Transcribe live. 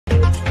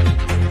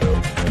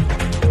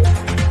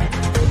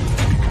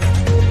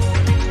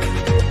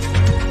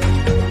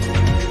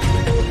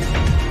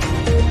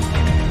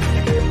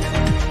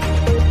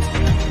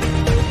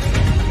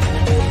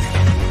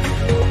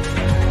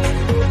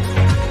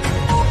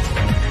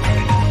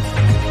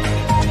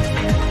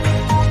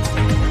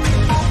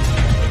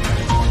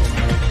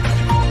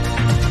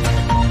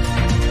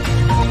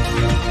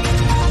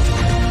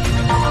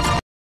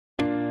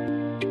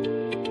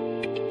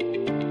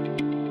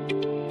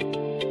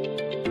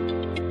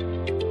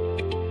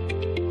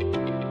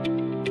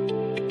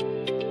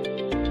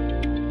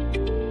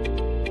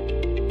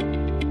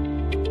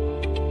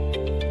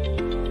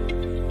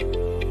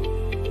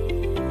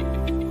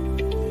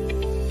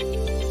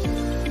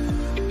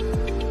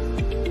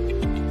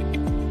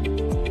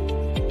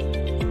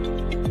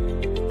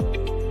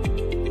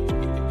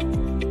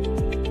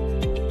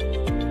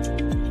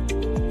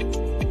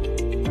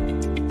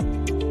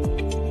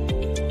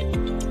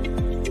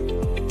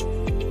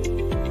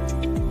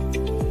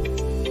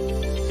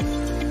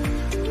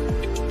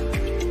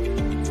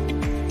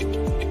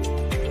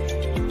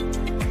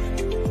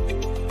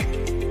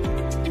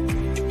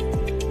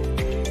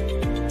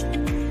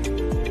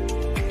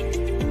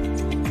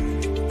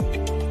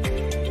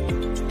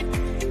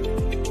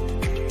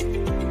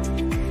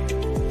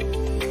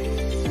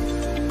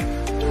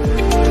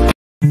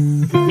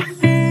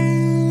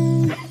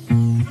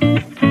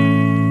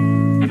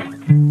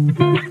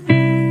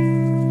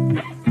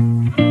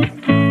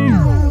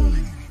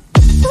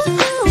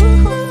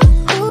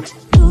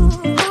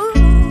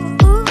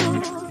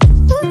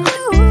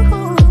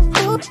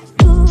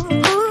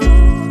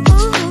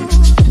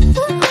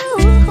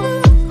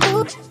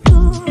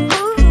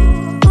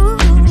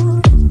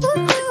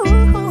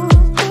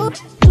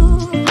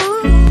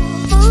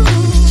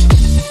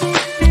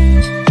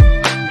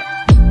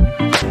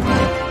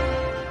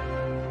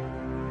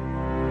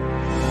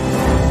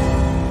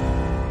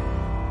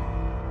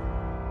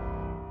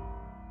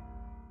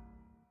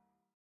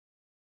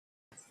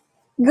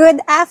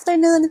Good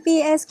afternoon,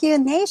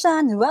 PSQ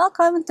Nation.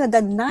 Welcome to the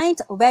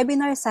 9th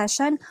webinar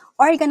session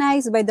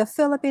organized by the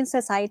Philippine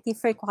Society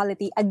for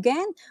Quality.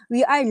 Again,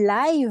 we are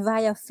live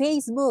via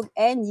Facebook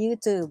and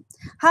YouTube.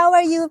 How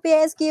are you,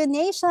 PSQ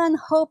Nation?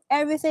 Hope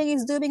everything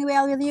is doing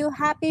well with you.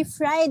 Happy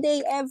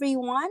Friday,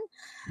 everyone.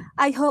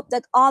 I hope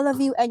that all of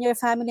you and your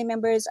family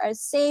members are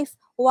safe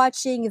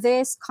watching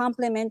this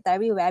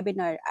complimentary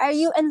webinar. Are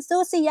you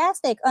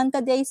enthusiastic on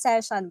today's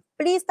session?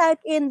 Please type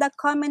in the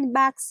comment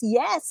box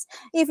yes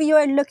if you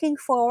are looking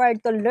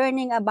forward to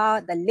learning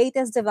about the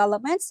latest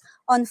developments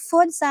on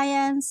food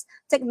science,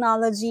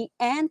 technology,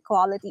 and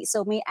quality.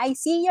 So may I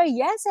see your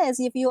yeses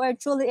if you are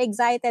truly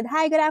excited.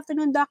 Hi, good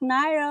afternoon, Doc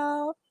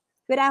Naro.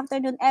 Good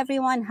afternoon,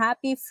 everyone.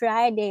 Happy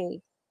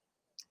Friday.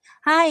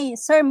 Hi,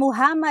 Sir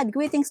Muhammad.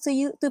 Greetings to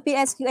you, to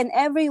PSQ and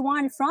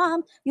everyone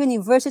from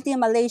University of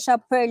Malaysia,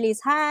 Perlis.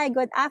 Hi,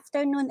 good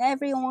afternoon,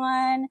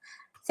 everyone.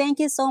 Thank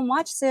you so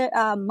much, Sir,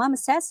 Ma'am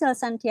Cecil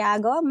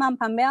Santiago, Ma'am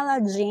Pamela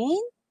Jane.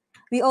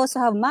 We also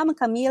have Ma'am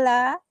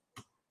Camila.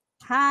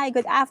 Hi,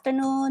 good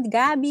afternoon,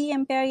 Gabby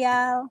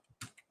Imperial.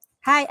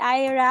 Hi,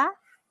 Ira.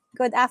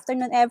 Good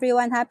afternoon,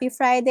 everyone. Happy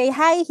Friday.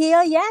 Hi,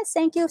 Hill. Yes,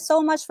 thank you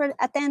so much for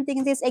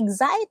attending this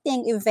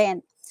exciting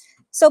event.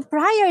 So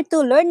prior to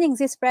learning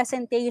this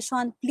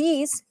presentation,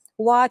 please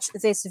watch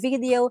this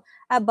video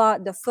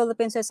about the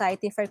Philippine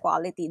Society for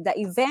Quality, the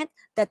event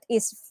that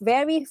is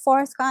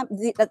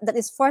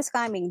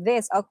forthcoming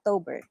this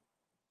October.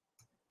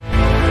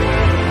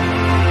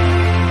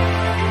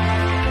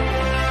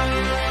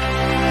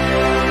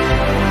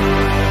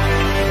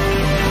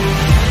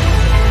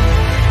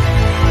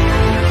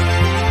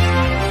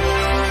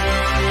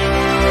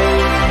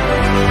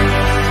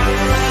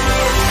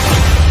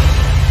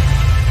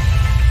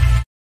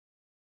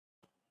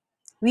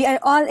 We are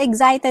all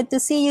excited to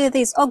see you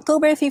this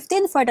October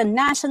 15 for the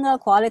National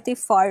Quality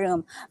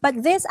Forum.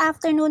 But this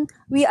afternoon,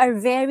 we are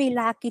very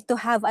lucky to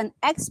have an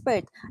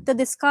expert to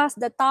discuss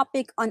the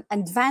topic on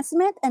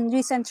advancement and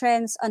recent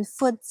trends on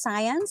food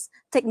science,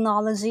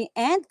 technology,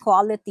 and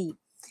quality.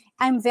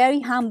 I'm very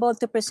humbled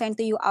to present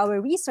to you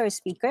our resource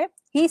speaker.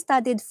 He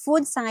studied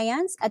food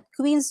science at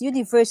Queen's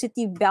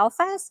University,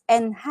 Belfast,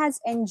 and has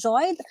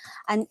enjoyed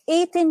an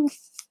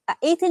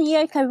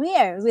 18-year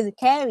career with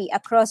Kerry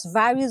across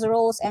various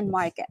roles and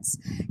markets.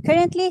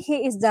 Currently,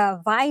 he is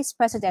the vice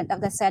president of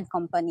the said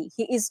company.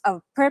 He is a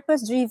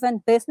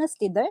purpose-driven business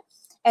leader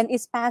and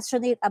is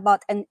passionate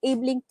about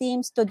enabling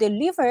teams to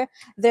deliver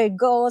their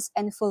goals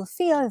and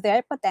fulfill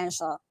their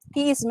potential.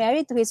 He is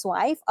married to his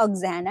wife,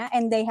 Oxana,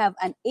 and they have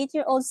an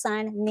 8-year-old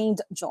son named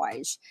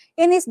George.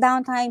 In his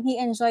downtime, he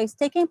enjoys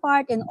taking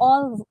part in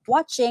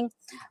watching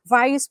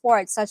various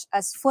sports such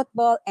as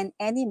football and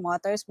any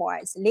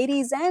motorsports.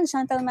 Ladies and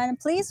gentlemen,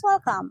 please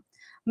welcome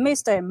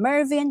Mr.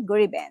 Mervyn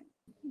GRIBBEN.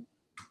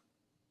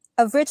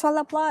 A virtual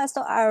applause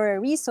to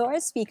our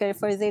resource speaker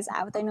for this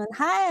afternoon.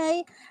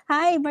 Hi,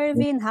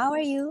 Mervyn, how are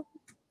you?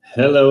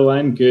 Hello,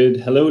 I'm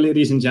good. Hello,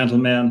 ladies and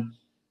gentlemen,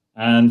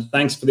 and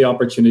thanks for the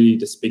opportunity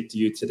to speak to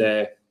you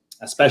today.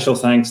 A special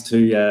thanks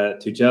to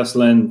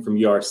Jocelyn from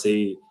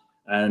URC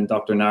and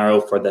Dr.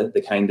 Naro for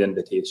the kind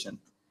invitation.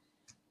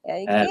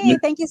 Okay,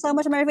 thank you so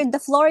much, Mervyn. The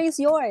floor is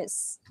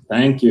yours.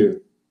 Thank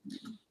you.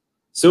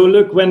 So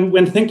look,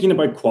 when thinking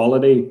about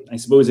quality, I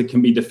suppose it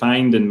can be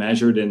defined and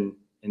measured in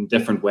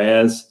different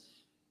ways,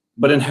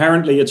 but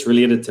inherently it's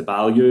related to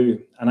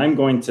value. And I'm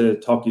going to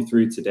talk you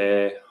through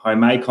today how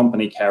my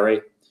company,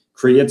 Kerry,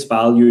 creates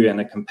value in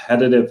a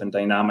competitive and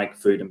dynamic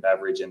food and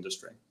beverage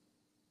industry.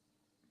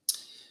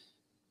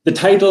 The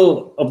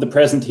title of the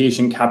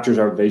presentation captures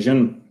our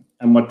vision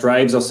and what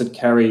drives us at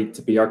Kerry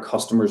to be our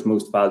customers'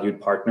 most valued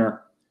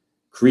partner,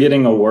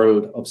 creating a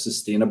world of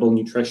sustainable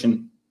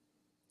nutrition.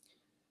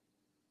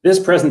 This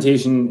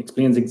presentation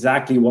explains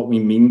exactly what we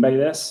mean by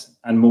this,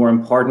 and more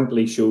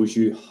importantly, shows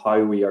you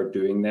how we are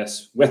doing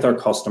this with our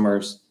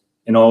customers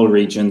in all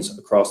regions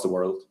across the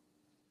world.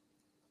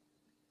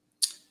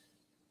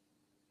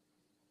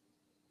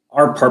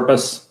 Our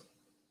purpose: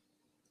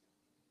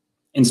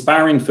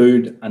 inspiring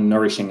food and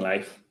nourishing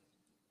life.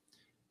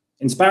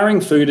 Inspiring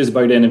food is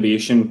about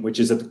innovation, which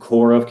is at the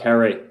core of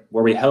Kerry,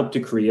 where we help to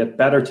create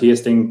better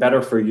tasting,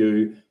 better for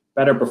you,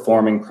 better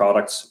performing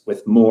products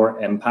with more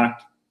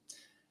impact.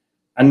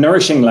 And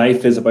nourishing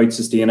life is about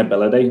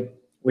sustainability,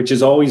 which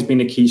has always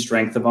been a key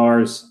strength of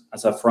ours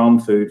as a from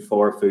food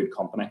for food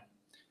company.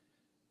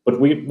 But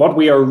what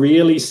we are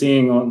really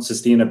seeing on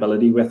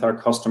sustainability with our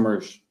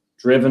customers,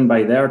 driven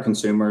by their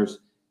consumers,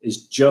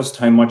 is just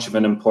how much of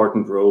an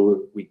important role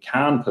we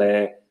can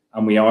play,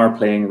 and we are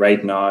playing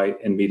right now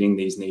in meeting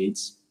these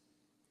needs.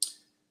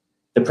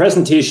 The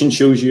presentation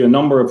shows you a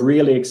number of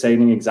really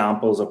exciting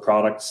examples of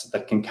products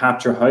that can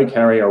capture how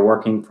Kerry are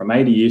working from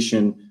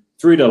ideation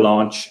through to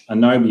launch, and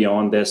now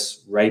beyond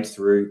this, right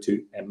through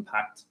to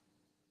impact.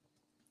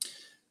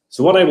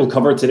 So what I will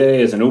cover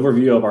today is an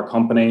overview of our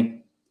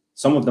company,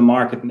 some of the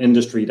market and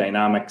industry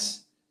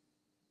dynamics,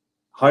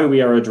 how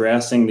we are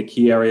addressing the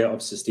key area of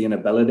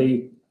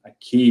sustainability, a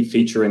key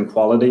feature in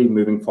quality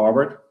moving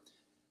forward,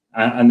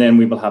 and then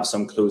we will have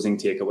some closing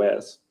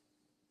takeaways.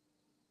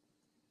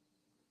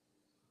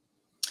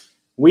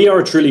 We are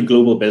a truly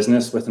global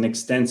business with an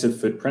extensive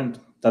footprint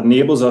that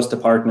enables us to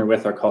partner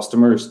with our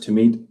customers to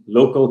meet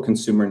local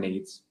consumer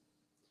needs.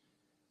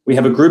 We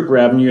have a group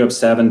revenue of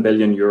 7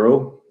 billion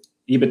euro,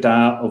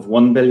 EBITDA of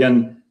 1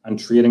 billion, and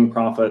trading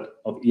profit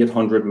of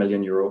 800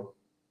 million euro.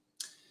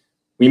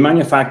 We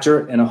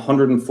manufacture in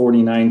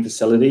 149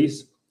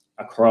 facilities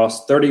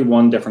across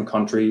 31 different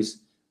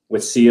countries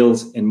with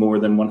sales in more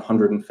than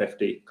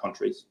 150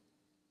 countries.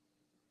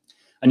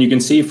 And you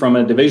can see from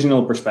a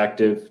divisional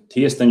perspective,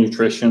 taste and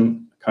nutrition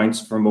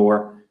accounts for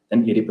more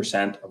than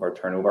 80% of our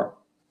turnover.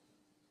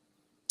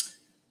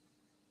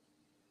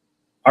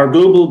 Our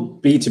global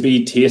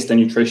B2B taste and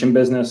nutrition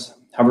business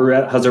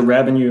has a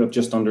revenue of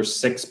just under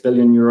 6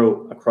 billion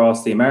euro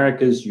across the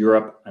Americas,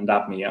 Europe, and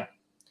APMEA.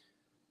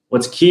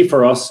 What's key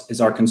for us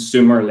is our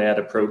consumer-led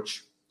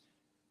approach.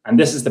 And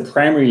this is the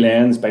primary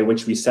lens by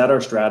which we set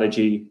our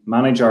strategy,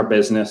 manage our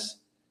business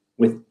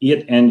with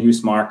 8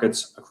 end-use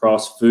markets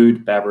across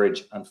food,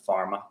 beverage, and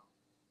pharma.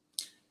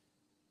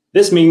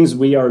 This means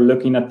we are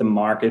looking at the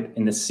market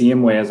in the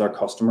same way as our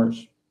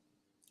customers.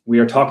 We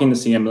are talking the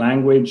same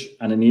language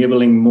and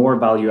enabling more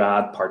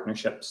value-add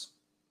partnerships.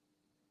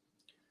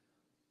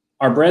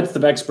 Our breadth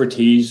of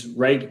expertise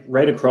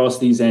right across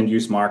these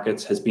end-use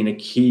markets has been a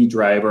key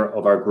driver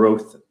of our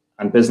growth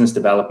and business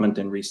development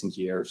in recent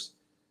years,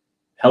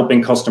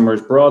 helping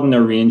customers broaden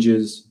their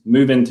ranges,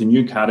 move into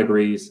new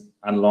categories,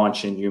 and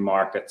launch in new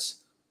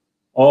markets,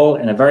 all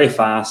in a very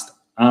fast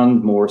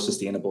and more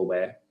sustainable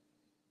way.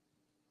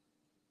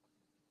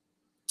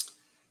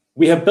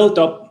 We have built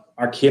up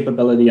our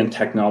capability and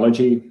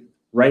technology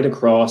right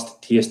across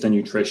taste and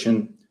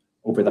nutrition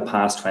over the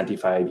past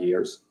 25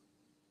 years.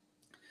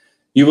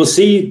 You will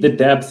see the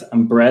depth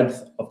and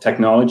breadth of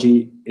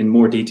technology in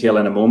more detail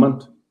in a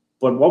moment,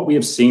 but what we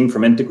have seen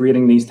from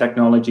integrating these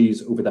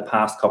technologies over the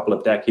past couple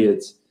of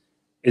decades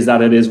is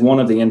that it is one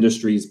of the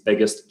industry's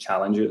biggest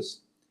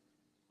challenges,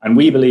 and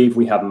we believe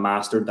we have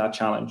mastered that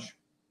challenge.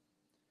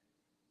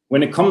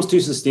 When it comes to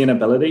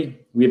sustainability,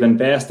 we've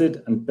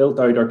invested and built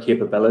out our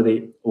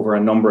capability over a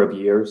number of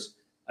years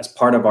as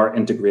part of our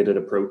integrated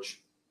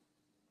approach.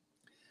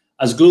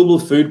 As global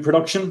food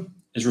production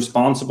is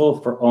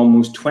responsible for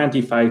almost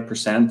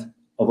 25%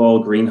 of all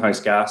greenhouse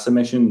gas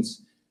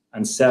emissions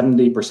and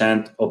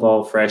 70% of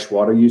all fresh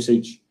water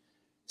usage,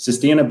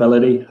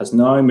 sustainability has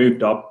now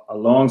moved up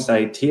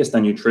alongside taste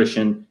and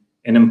nutrition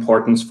in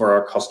importance for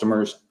our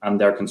customers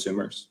and their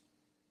consumers.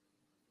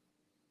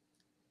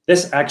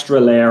 This extra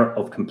layer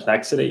of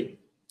complexity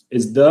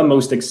is the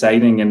most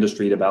exciting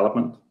industry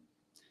development.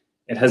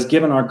 It has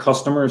given our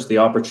customers the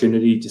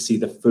opportunity to see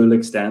the full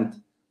extent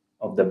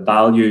of the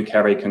value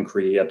Kerry can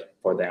create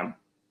for them.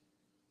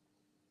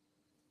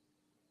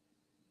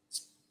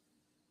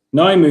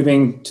 Now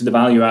moving to the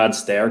value add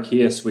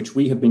staircase, which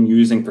we have been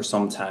using for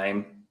some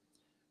time,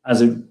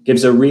 as it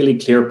gives a really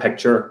clear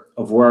picture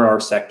of where our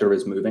sector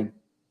is moving.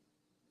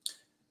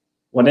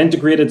 What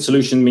integrated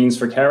solution means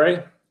for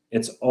Kerry,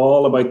 it's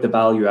all about the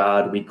value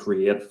add we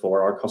create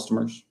for our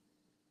customers.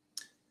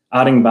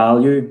 Adding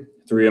value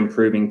through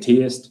improving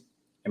taste,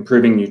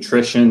 improving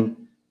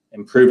nutrition,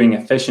 improving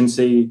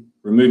efficiency,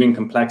 removing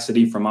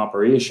complexity from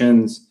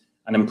operations,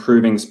 and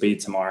improving speed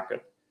to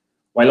market,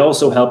 while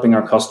also helping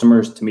our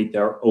customers to meet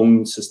their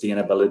own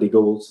sustainability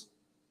goals.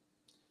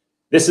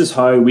 This is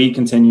how we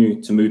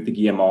continue to move the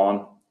game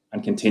on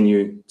and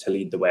continue to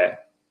lead the way.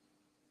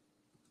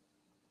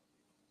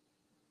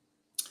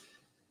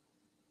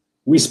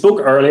 We spoke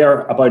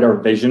earlier about our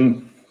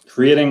vision,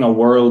 creating a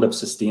world of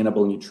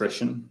sustainable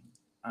nutrition,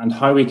 and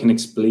now we can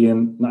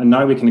explain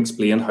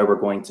how we're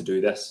going to do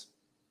this.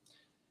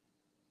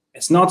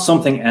 It's not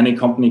something any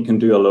company can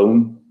do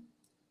alone.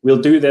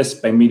 We'll do this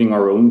by meeting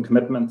our own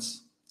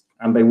commitments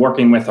and by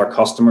working with our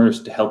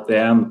customers to help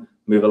them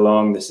move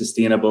along the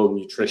sustainable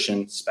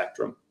nutrition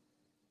spectrum.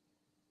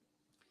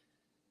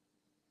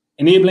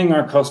 Enabling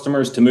our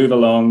customers to move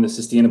along the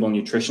sustainable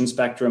nutrition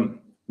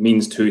spectrum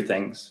means two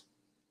things.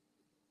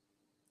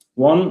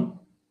 One,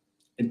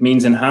 it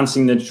means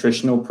enhancing the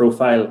nutritional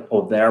profile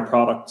of their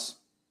products.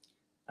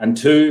 And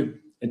two,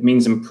 it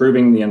means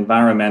improving the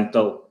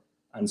environmental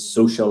and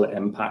social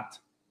impact.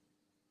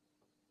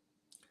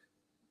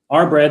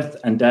 Our breadth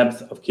and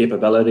depth of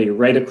capability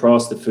right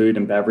across the food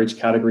and beverage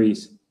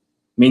categories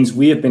means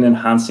we have been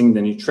enhancing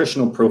the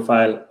nutritional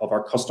profile of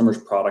our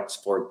customers' products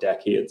for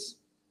decades.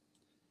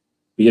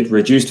 Be it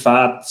reduced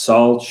fat,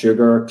 salt,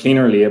 sugar,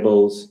 cleaner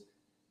labels,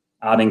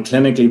 adding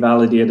clinically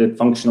validated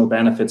functional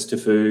benefits to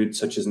food,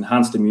 such as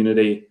enhanced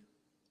immunity,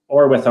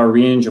 or with our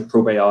range of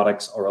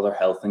probiotics or other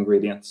health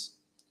ingredients.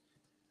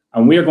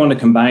 And we are going to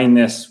combine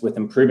this with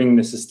improving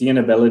the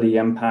sustainability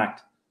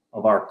impact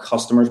of our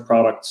customers'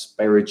 products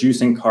by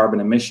reducing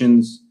carbon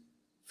emissions,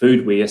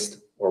 food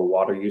waste, or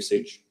water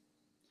usage.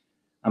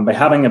 And by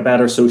having a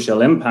better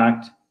social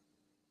impact,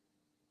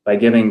 by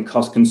giving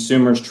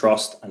consumers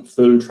trust and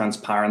full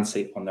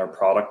transparency on their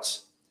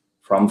products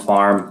from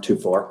farm to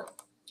fork.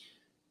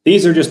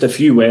 These are just a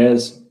few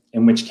ways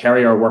in which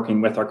Kerry are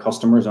working with our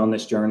customers on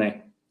this journey.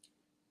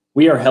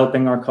 We are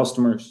helping our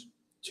customers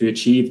to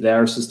achieve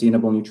their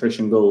sustainable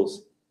nutrition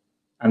goals,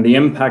 and the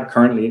impact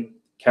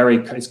Kerry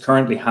is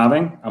currently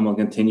having and will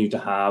continue to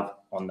have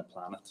on the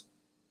planet.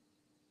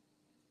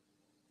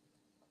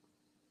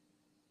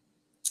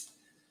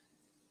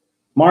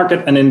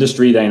 Market and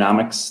industry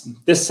dynamics.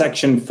 This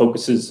section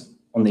focuses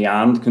on the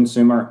and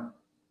consumer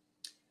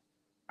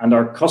and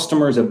our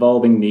customers'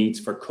 evolving needs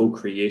for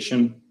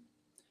co-creation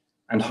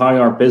and how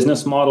our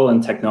business model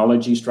and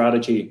technology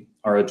strategy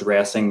are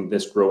addressing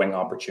this growing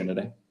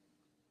opportunity.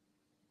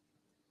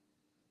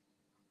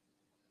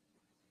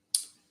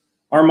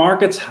 Our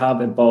markets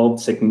have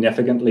evolved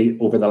significantly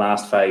over the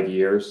last 5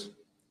 years,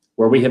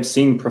 where we have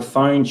seen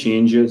profound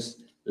changes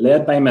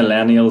led by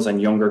millennials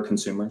and younger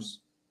consumers.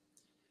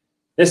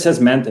 This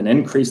has meant an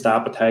increased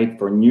appetite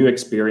for new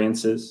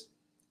experiences,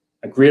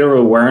 a greater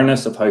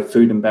awareness of how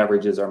food and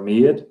beverages are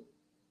made,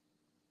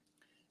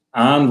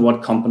 and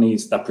what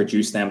companies that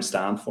produce them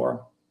stand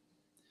for.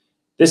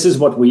 This is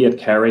what we at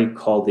Kerry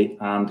call the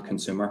and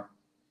consumer.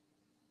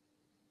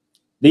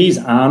 These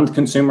and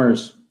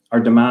consumers are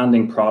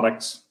demanding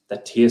products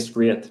that taste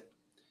great,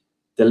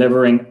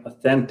 delivering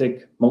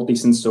authentic,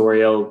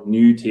 multisensorial,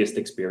 new taste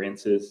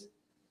experiences,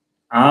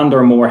 and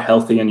are more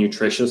healthy and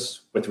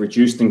nutritious with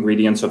reduced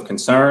ingredients of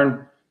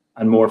concern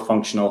and more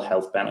functional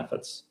health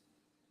benefits.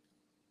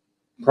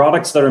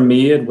 Products that are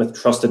made with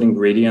trusted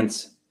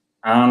ingredients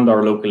and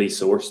are locally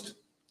sourced.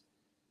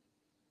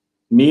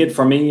 Made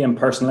for me and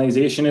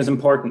personalization is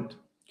important.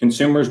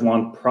 Consumers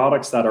want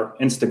products that are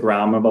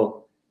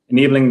Instagrammable,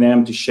 enabling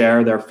them to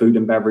share their food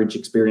and beverage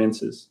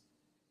experiences.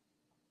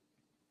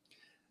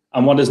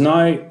 And what is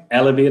now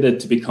elevated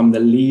to become the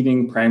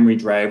leading primary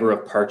driver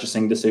of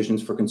purchasing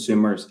decisions for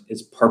consumers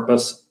is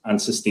purpose and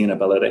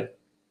sustainability.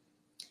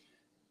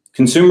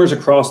 Consumers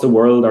across the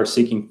world are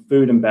seeking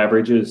food and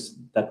beverages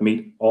that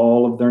meet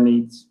all of their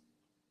needs.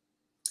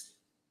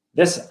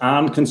 This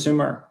and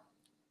consumer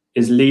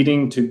is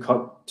leading to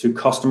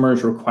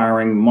customers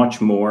requiring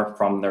much more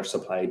from their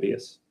supply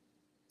base.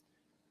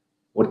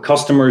 What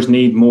customers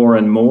need more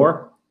and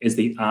more is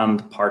the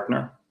and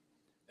partner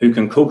who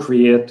can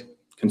co-create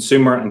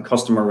consumer and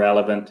customer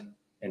relevant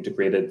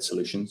integrated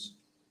solutions.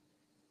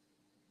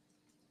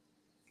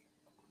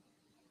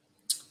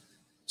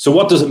 So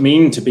what does it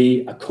mean to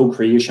be a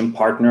co-creation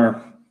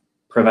partner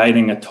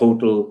providing a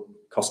total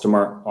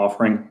customer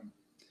offering?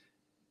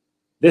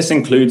 This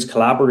includes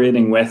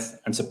collaborating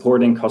with and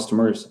supporting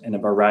customers in a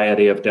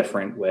variety of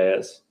different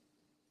ways.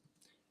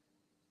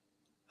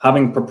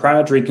 Having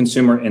proprietary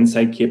consumer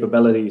insight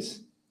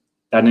capabilities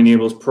that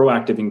enables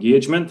proactive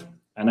engagement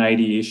and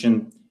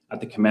ideation at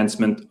the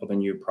commencement of a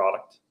new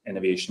product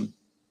innovation.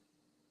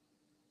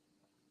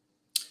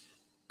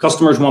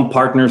 Customers want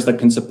partners that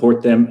can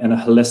support them in a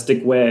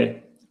holistic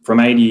way,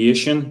 from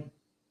ideation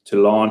to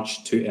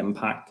launch to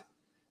impact,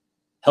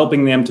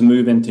 helping them to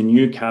move into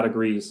new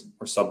categories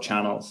or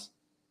sub-channels,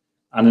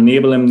 and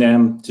enabling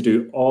them to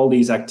do all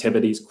these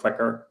activities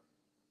quicker,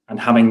 and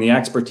having the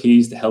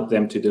expertise to help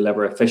them to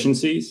deliver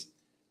efficiencies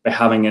by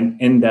having an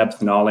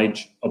in-depth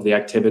knowledge of the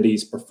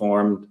activities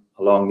performed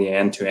along the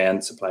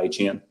end-to-end supply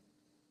chain.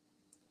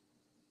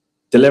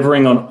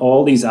 Delivering on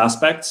all these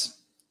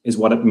aspects is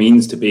what it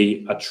means to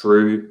be a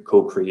true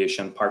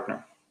co-creation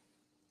partner.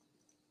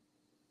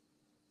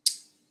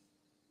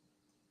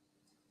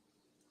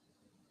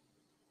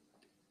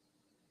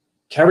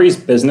 Kerry's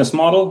business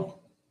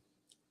model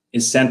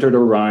is centered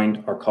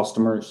around our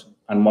customers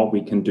and what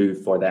we can do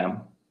for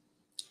them.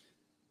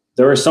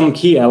 There are some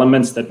key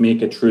elements that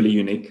make it truly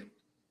unique.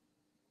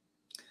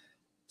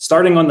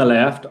 Starting on the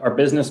left, our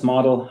business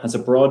model has a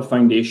broad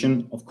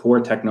foundation of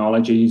core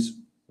technologies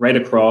right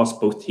across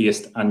both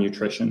taste and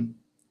nutrition.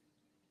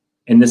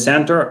 In the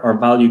center, our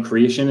value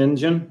creation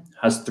engine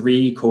has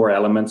 3 core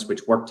elements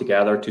which work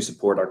together to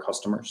support our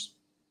customers.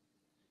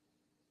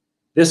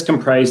 This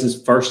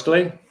comprises,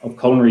 firstly, of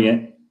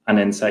culinary and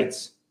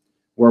insights,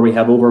 where we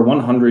have over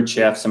 100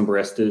 chefs and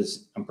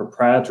baristas and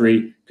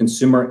proprietary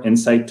consumer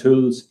insight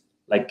tools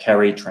like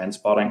Kerry Trend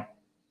Spotting.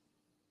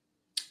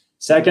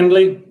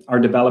 Secondly, our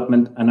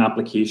development and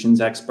applications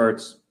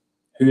experts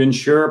who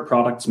ensure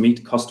products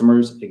meet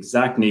customers'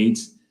 exact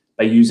needs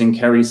by using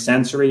Kerry's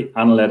sensory,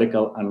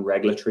 analytical, and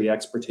regulatory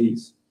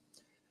expertise.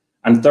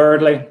 And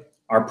thirdly,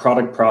 our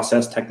product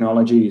process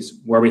technologies,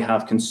 where we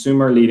have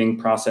consumer-leading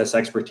process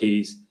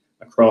expertise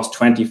across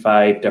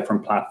 25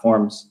 different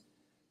platforms,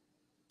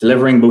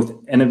 delivering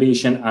both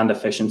innovation and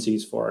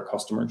efficiencies for our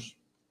customers.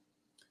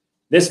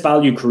 This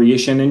value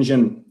creation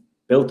engine,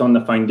 built on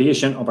the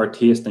foundation of our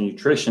taste and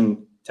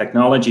nutrition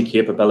technology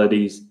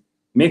capabilities,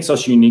 makes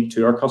us unique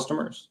to our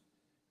customers.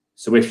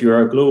 So if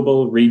you're a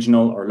global,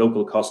 regional, or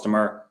local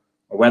customer,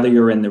 or whether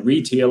you're in the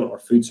retail or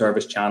food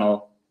service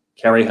channel,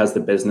 Kerry has the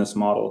business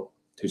model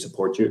to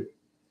support you.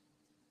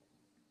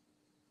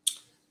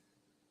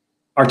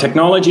 Our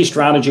technology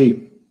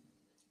strategy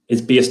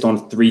is based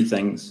on 3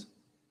 things: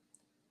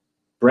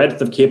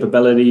 breadth of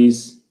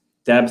capabilities,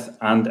 depth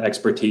and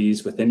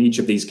expertise within each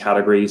of these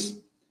categories,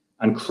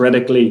 and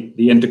critically,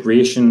 the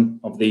integration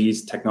of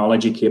these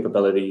technology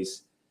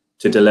capabilities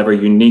to deliver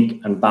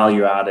unique and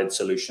value-added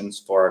solutions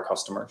for our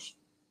customers.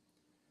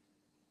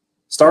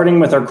 Starting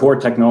with our core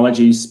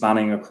technologies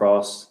spanning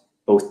across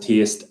both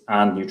taste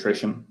and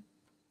nutrition.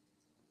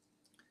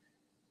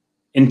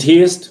 In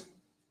taste,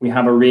 we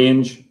have a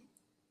range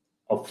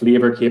of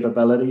flavor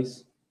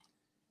capabilities,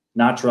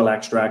 natural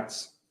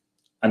extracts,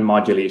 and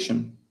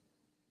modulation.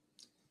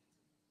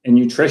 In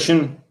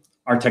nutrition,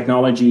 our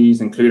technologies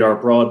include our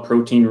broad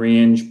protein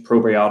range,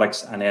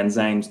 probiotics, and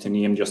enzymes, to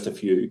name just a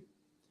few.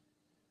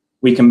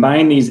 We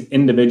combine these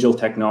individual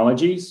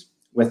technologies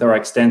with our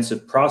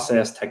extensive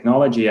process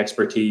technology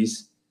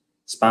expertise,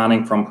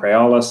 spanning from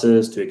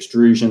cryolysis to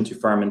extrusion to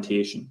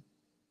fermentation.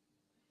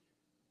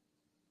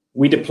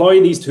 We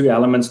deploy these two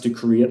elements to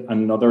create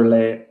another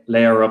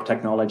layer of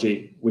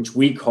technology, which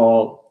we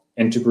call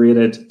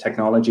integrated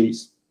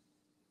technologies,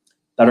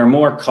 that are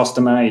more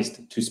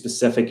customized to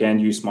specific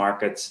end-use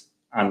markets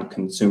and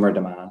consumer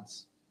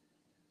demands.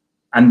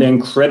 And then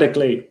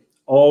critically,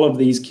 all of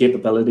these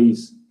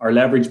capabilities are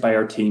leveraged by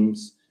our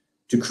teams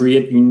to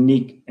create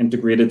unique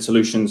integrated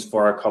solutions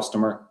for our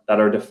customer that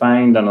are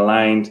defined and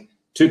aligned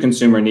to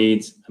consumer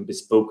needs and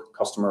bespoke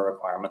customer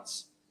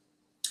requirements.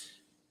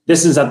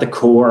 This is at the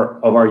core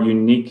of our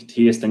unique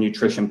taste and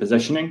nutrition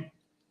positioning,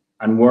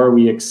 and where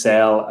we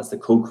excel as the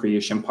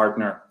co-creation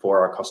partner for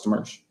our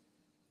customers.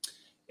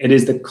 It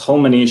is the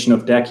culmination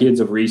of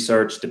decades of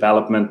research,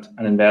 development,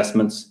 and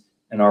investments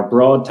in our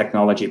broad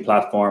technology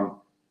platform,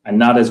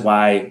 and that is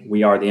why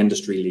we are the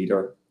industry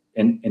leader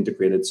in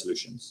integrated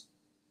solutions.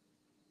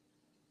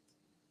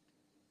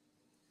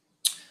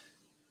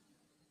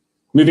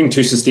 Moving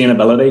to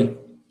sustainability.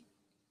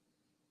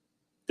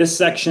 This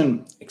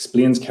section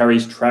explains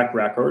Kerry's track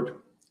record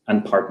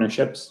and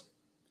partnerships,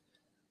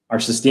 our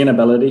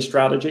sustainability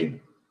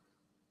strategy,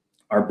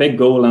 our big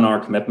goal and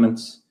our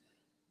commitments,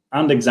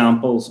 and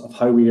examples of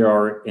how we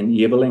are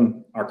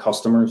enabling our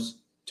customers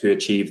to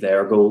achieve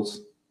their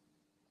goals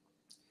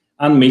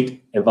and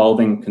meet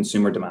evolving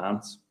consumer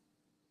demands.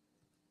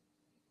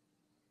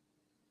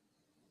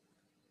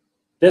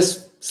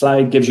 This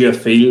slide gives you a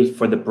feel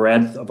for the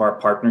breadth of our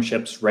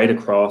partnerships right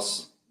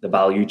across the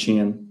value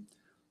chain,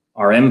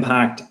 our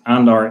impact,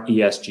 and our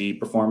ESG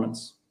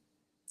performance.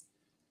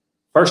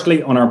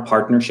 Firstly, on our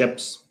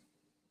partnerships,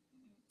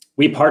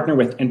 we partner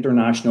with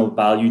international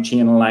value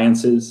chain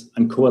alliances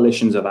and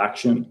coalitions of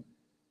action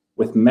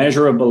with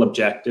measurable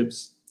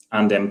objectives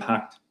and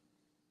impact.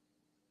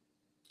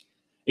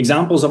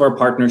 Examples of our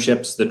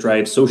partnerships that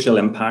drive social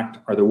impact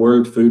are the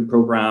World Food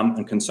Programme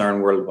and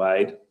Concern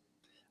Worldwide,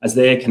 as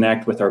they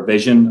connect with our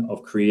vision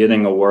of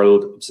creating a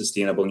world of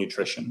sustainable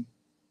nutrition.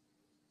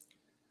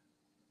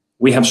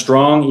 We have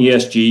strong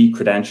ESG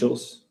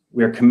credentials.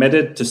 We are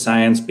committed to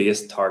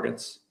science-based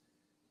targets.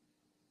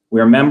 We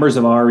are members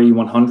of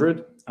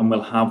RE100 and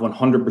will have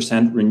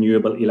 100%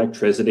 renewable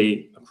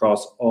electricity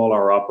across all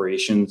our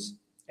operations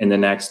in the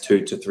next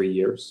 2 to 3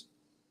 years.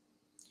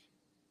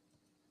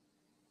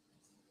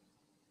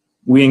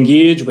 We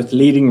engage with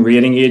leading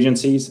rating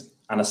agencies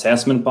and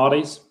assessment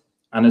bodies,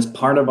 and as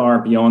part of our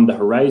Beyond the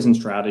Horizon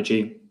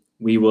strategy,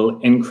 we will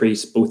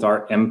increase both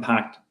our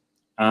impact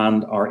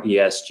and our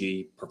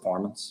ESG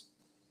performance.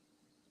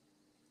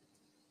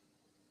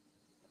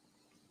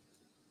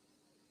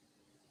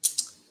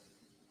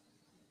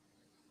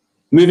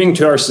 Moving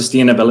to our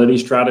sustainability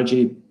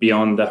strategy,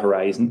 Beyond the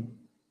Horizon.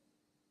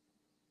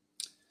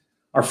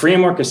 Our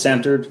framework is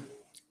centered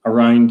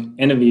around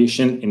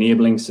innovation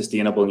enabling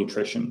sustainable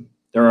nutrition.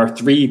 There are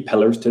 3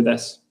 pillars to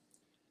this.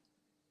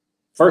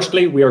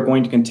 Firstly, we are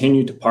going to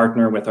continue to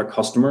partner with our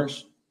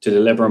customers to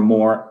deliver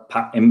more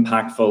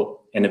impactful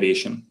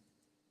innovation.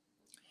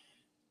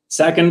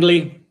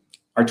 Secondly,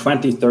 our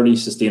 2030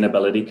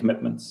 sustainability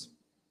commitments.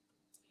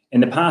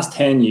 In the past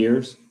 10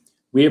 years,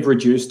 we have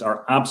reduced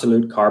our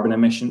absolute carbon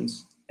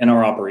emissions in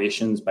our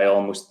operations by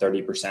almost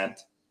 30%,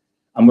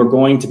 and we're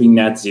going to be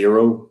net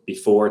zero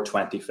before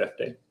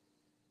 2050.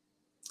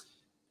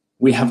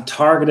 We have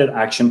targeted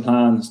action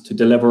plans to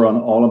deliver on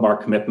all of our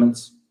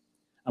commitments,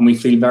 and we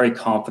feel very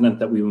confident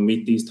that we will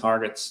meet these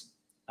targets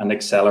and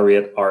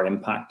accelerate our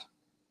impact.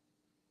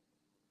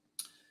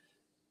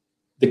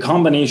 The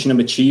combination of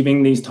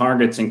achieving these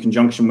targets in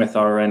conjunction with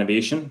our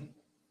innovation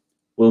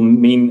will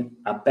mean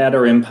a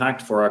better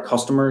impact for our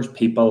customers,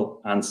 people,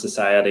 and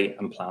society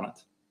and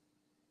planet.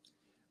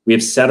 We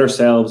have set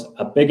ourselves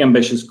a big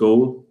ambitious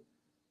goal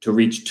to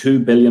reach 2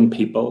 billion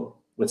people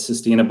with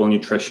sustainable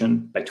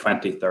nutrition by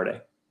 2030.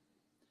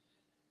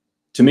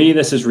 To me,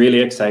 this is really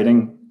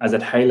exciting as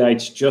it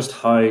highlights just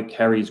how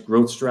Kerry's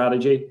growth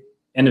strategy,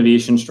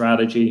 innovation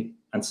strategy,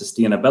 and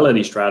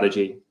sustainability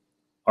strategy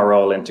are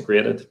all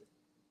integrated.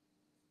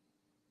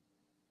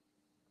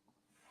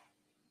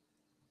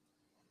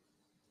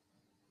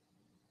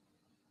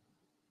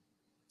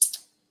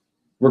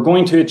 We're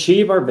going to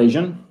achieve our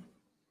vision,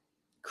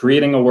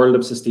 creating a world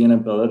of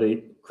sustainable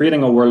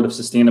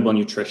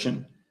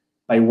nutrition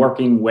by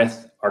working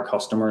with our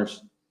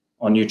customers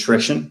on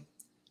nutrition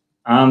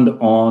and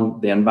on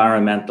the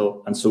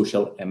environmental and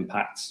social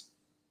impacts.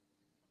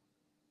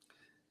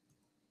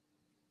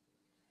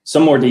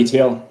 Some more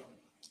detail.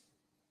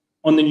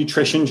 On the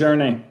nutrition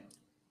journey,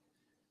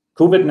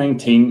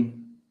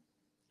 COVID-19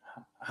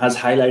 has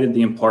highlighted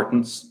the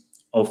importance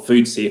of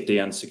food safety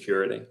and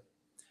security.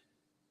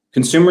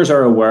 Consumers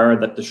are aware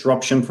that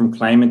disruption from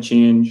climate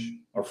change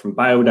or from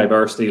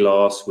biodiversity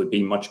loss would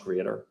be much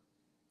greater.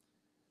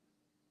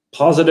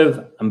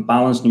 Positive and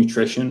balanced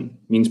nutrition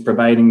means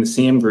providing the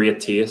same great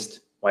taste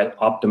while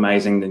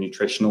optimizing the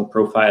nutritional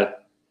profile.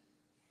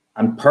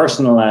 And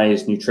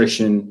personalized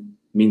nutrition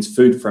means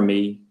food for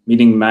me,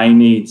 meeting my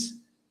needs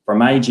for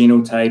my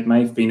genotype,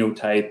 my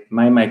phenotype,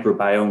 my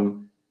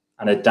microbiome,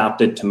 and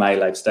adapted to my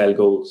lifestyle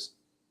goals.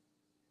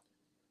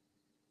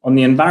 On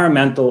the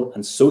environmental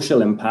and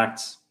social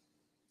impacts,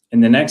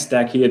 in the next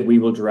decade, we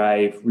will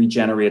drive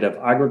regenerative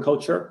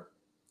agriculture,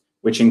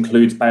 which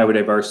includes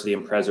biodiversity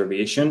and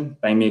preservation.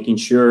 By making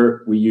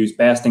sure we use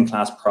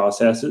best-in-class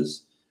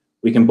processes,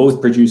 we can both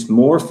produce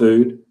more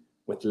food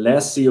with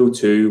less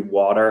CO2,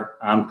 water,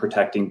 and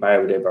protecting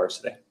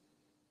biodiversity.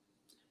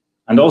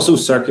 And also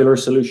circular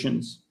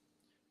solutions,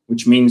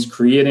 which means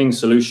creating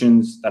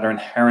solutions that are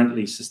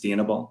inherently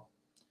sustainable.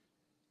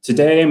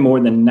 Today, more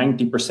than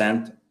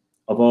 90%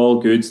 of all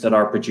goods that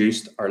are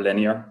produced are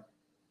linear,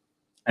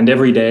 and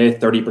every day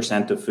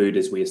 30% of food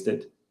is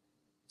wasted.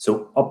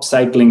 So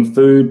upcycling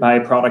food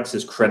byproducts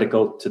is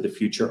critical to the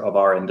future of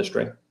our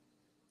industry,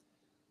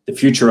 the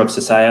future of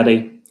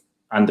society,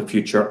 and the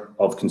future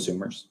of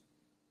consumers.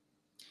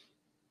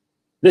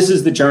 This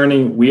is the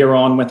journey we are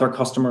on with our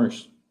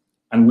customers,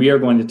 and we are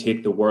going to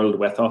take the world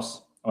with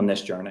us on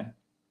this journey.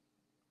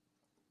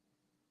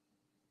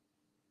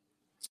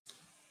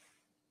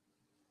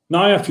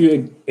 Now, a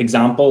few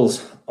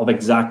examples of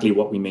exactly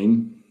what we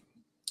mean.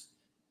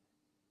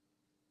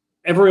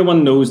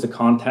 Everyone knows the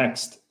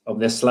context of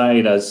this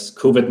slide, as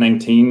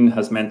COVID-19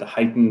 has meant a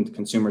heightened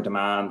consumer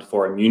demand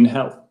for immune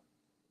health.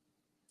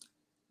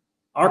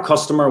 Our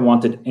customer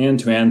wanted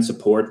end-to-end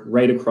support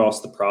right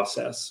across the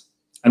process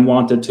and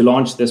wanted to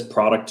launch this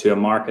product to a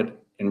market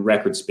in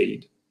record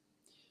speed.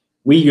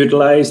 We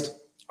utilized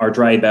our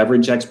dry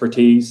beverage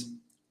expertise,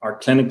 our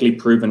clinically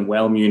proven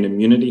Wellmune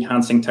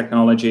immunity-enhancing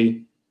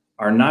technology,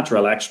 our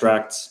natural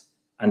extracts,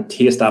 and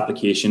taste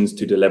applications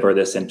to deliver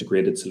this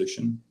integrated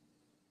solution.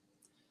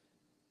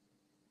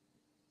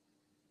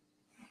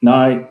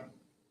 Now,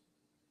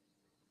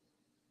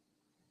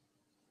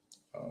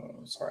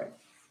 let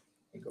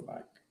me go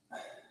back.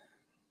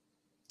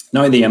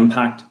 Now the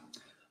impact.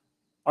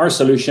 Our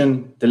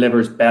solution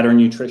delivers better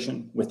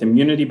nutrition with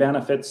immunity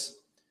benefits,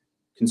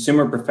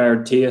 consumer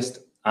preferred taste,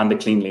 and a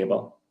clean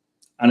label.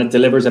 And it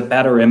delivers a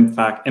better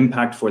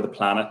impact for the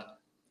planet,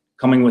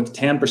 coming with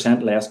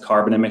 10% less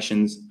carbon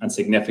emissions and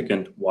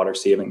significant water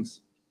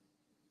savings.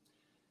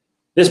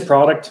 This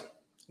product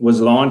was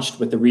launched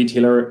with the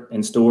retailer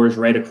in stores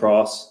right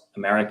across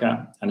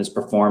America and is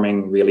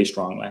performing really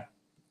strongly.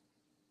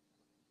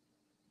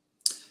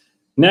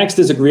 Next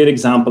is a great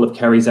example of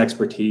Kerry's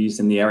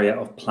expertise in the area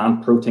of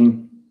plant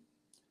protein.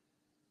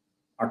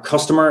 Our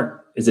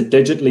customer is a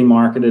digitally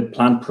marketed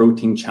plant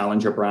protein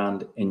challenger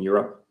brand in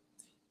Europe.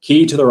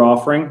 Key to their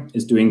offering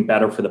is doing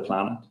better for the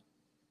planet.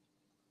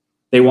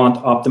 They want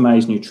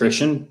optimized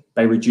nutrition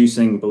by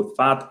reducing both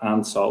fat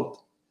and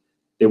salt.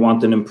 They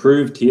want an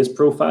improved taste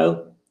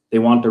profile. They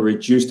want a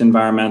reduced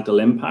environmental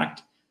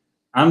impact,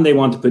 and they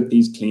want to put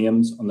these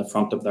claims on the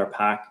front of their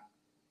pack,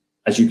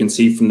 as you can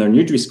see from their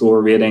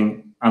Nutri-Score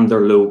rating and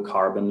their low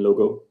carbon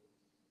logo.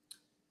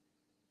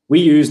 We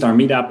used our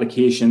meat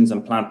applications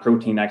and plant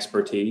protein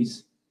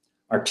expertise,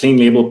 our clean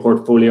label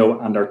portfolio,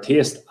 and our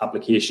taste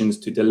applications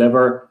to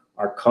deliver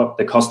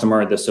the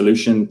customer the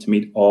solution to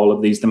meet all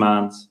of these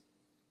demands.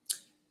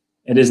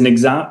 It is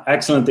an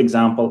excellent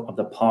example of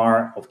the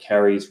power of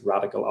Kerry's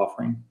Radical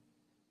offering.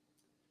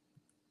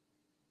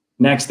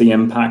 Next, the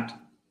impact.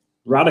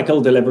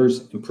 Radical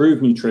delivers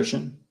improved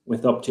nutrition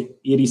with up to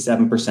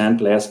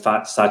 87% less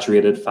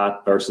saturated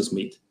fat versus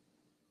meat,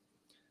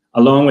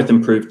 along with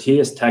improved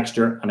taste,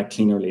 texture, and a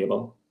cleaner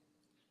label.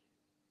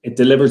 It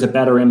delivers a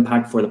better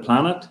impact for the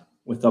planet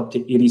with up to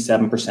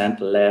 87%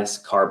 less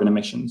carbon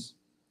emissions.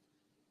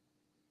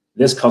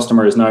 This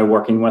customer is now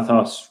working with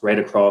us right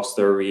across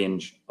their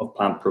range of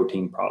plant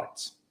protein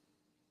products.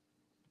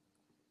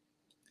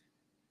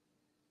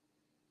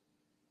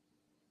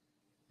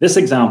 This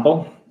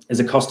example is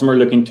a customer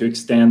looking to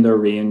extend their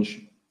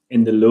range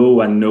in the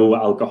low and no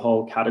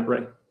alcohol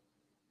category,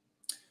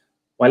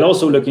 while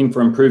also looking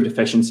for improved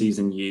efficiencies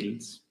and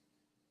yields.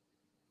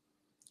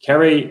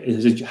 Kerry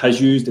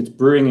has used its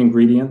brewing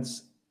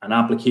ingredients and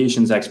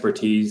applications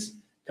expertise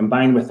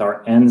combined with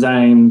our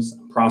enzymes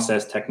and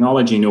process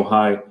technology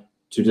know-how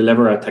to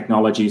deliver a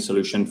technology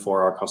solution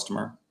for our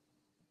customer.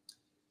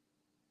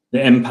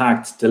 The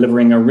impact,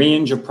 delivering a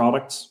range of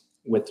products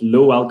with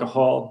low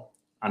alcohol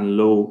and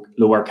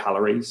lower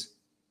calories.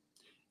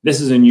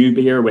 This is a new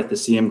beer with the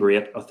same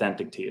great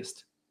authentic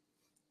taste.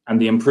 And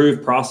the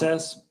improved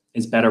process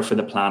is better for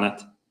the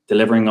planet,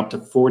 delivering up to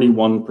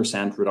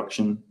 41%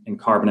 reduction in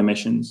carbon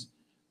emissions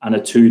and a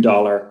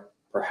 $2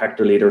 per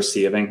hectoliter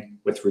saving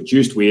with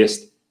reduced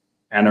waste,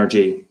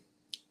 energy,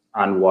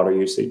 and water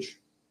usage.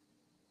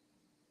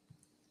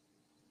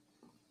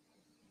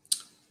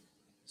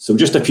 So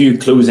just a few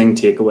closing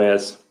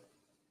takeaways.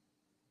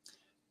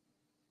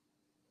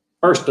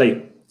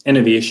 Firstly,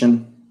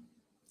 innovation.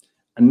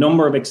 A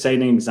number of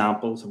exciting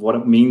examples of what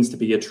it means to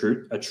be a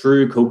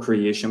true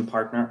co-creation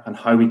partner and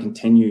how we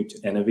continue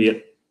to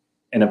innovate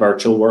in a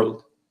virtual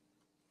world.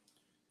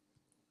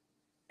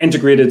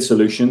 Integrated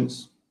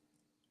solutions.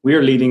 We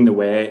are leading the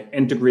way,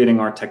 integrating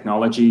our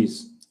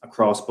technologies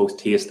across both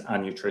taste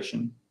and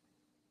nutrition.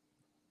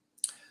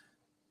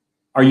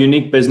 Our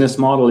unique business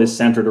model is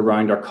centered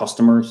around our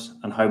customers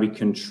and how we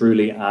can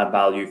truly add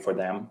value for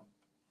them.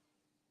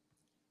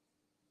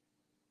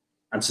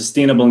 And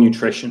sustainable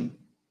nutrition,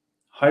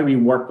 how we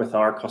work with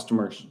our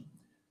customers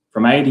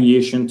from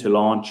ideation to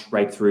launch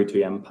right through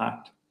to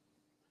impact,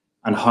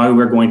 and how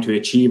we're going to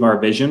achieve our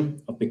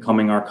vision of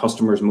becoming our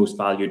customers' most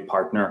valued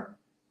partner,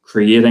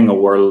 creating a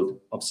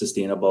world of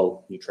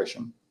sustainable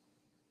nutrition.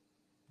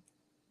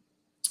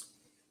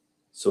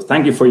 So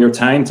thank you for your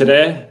time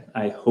today.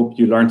 I hope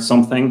you learned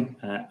something,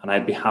 and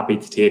I'd be happy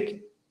to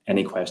take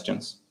any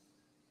questions.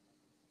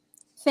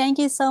 Thank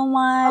you so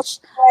much,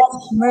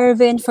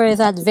 Mervyn, for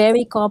that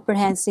very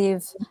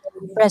comprehensive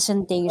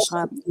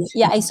presentation.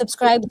 Yeah, I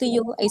subscribe to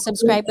you. I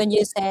subscribe when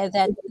you said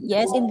that,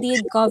 yes,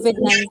 indeed,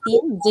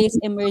 COVID-19, this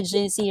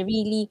emergency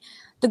really,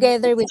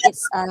 together with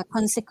its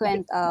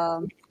consequent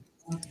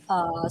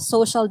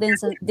social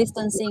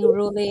distancing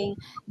ruling,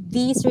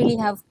 these really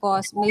have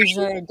caused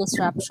major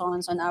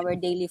disruptions on our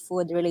daily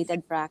food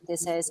related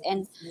practices.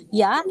 And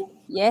yeah,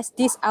 yes,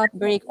 this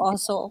outbreak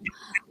also,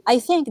 I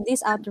think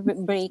this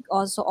outbreak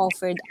also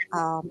offered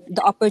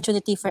the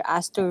opportunity for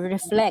us to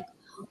reflect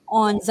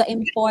on the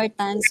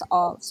importance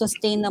of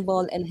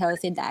sustainable and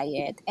healthy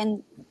diet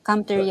and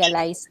come to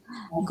realize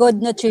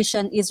good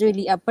nutrition is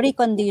really a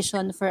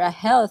precondition for a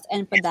health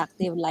and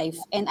productive life.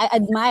 And I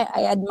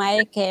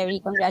admire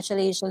Kerry.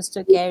 Congratulations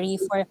to Kerry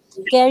for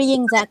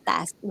carrying that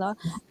task, no?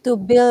 To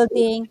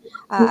building,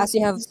 as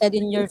you have said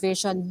in your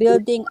vision,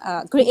 building,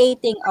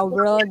 creating a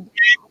world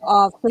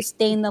of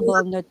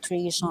sustainable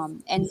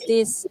nutrition. And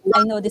this,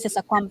 I know this is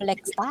a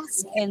complex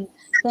task, and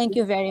thank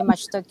you very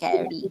much to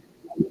Kerry.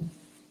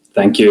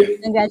 Thank you.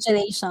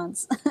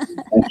 Congratulations.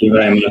 Thank you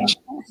very much.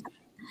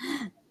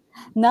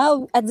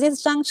 Now, at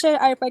this juncture,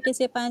 our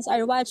participants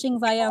are watching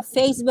via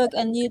Facebook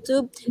and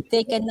YouTube.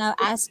 They can now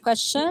ask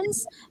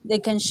questions. They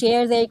can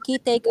share their key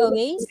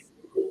takeaways.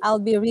 I'll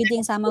be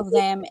reading some of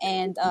them,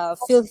 and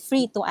feel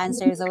free to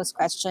answer those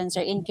questions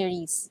or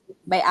inquiries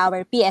by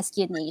our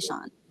PSQ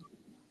Nation.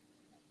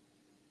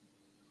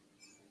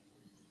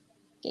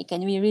 Okay,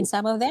 can we read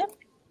some of them?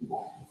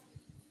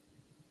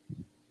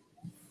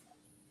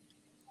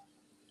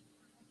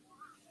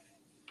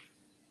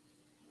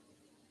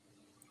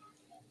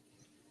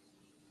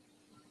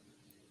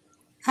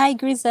 Hi,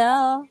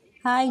 Grisel.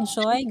 Hi,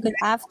 Joy. Good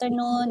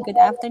afternoon. Good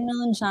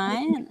afternoon,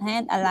 John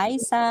and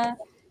Eliza.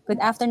 Good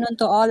afternoon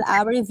to all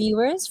our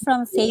viewers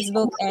from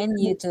Facebook and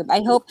YouTube.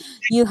 I hope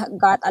you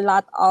got a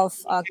lot of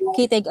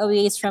key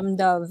takeaways from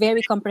the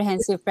very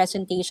comprehensive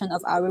presentation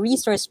of our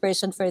resource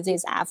person for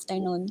this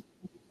afternoon.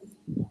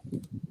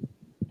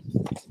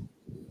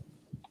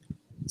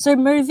 So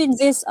Mervyn,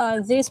 this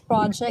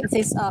project,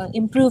 this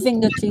improving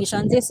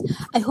nutrition, this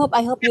I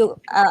hope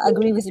you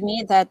agree with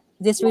me that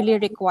this really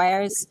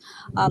requires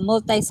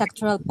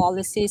multi-sectoral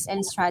policies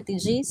and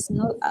strategies.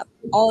 No,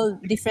 all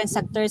different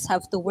sectors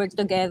have to work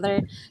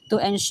together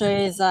to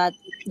ensure that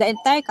the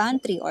entire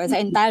country or the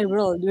entire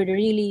world will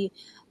really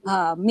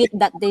meet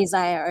that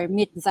desire or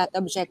meet that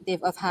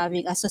objective of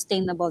having a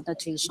sustainable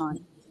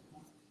nutrition.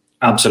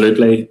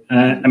 Absolutely.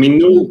 I mean,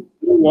 no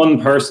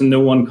one person, no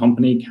one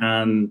company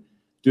can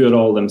do it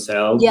all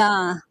themselves.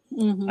 Yeah.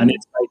 Mm-hmm. And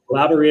it's like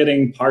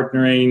collaborating,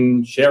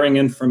 partnering, sharing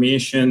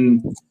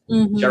information,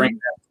 sharing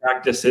best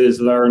practices,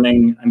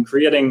 learning, and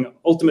creating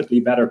ultimately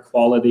better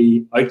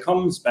quality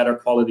outcomes, better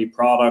quality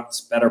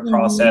products, better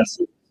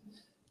processes.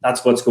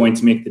 That's what's going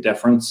to make the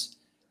difference.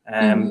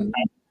 And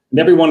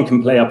everyone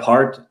can play a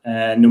part,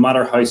 no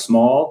matter how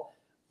small.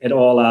 It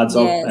all adds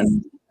up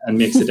and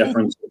makes a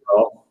difference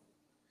overall.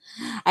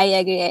 I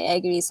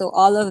agree. So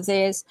all of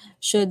this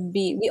should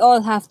be, we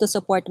all have to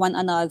support one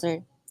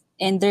another.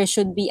 And there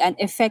should be an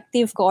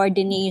effective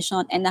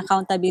coordination and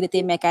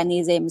accountability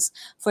mechanisms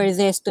for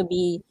this to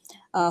be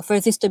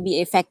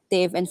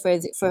effective and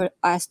for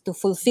us to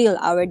fulfill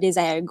our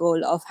desired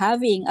goal of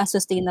having a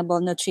sustainable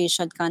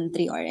nutrition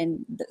country or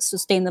in the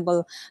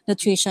sustainable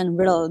nutrition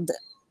world.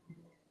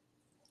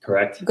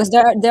 Correct. Because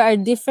there are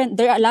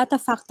a lot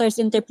of factors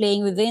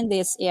interplaying within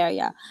this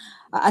area.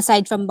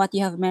 Aside from what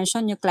you have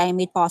mentioned, your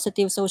climate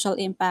positive social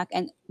impact,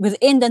 and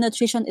within the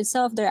nutrition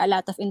itself, there are a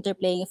lot of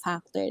interplaying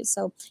factors.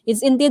 So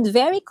it's indeed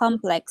very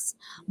complex,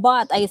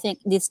 but I think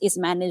this is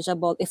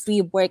manageable if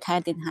we work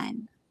hand in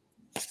hand.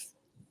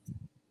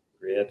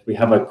 Great. We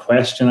have a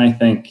question, I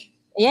think.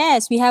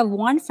 Yes, we have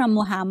one from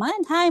Muhammad.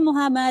 Hi,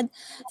 Muhammad.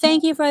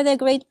 Thank you for the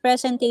great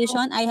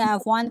presentation. I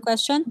have one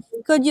question.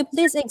 Could you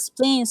please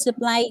explain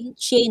supply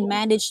chain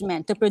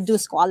management to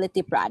produce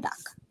quality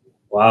product?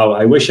 Wow,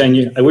 I wish I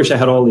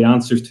had all the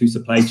answers to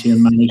supply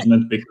chain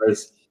management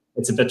because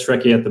it's a bit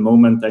tricky at the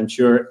moment. I'm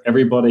sure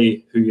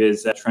everybody who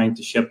is trying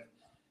to ship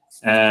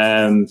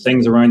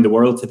things around the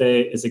world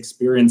today is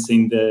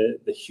experiencing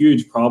the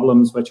huge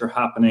problems which are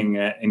happening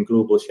in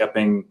global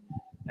shipping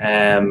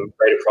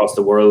right across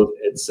the world.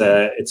 It's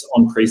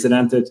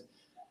unprecedented.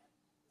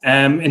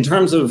 In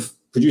terms of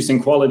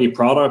producing quality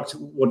product,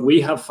 what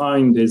we have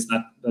found is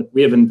that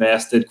we have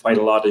invested quite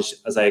a lot,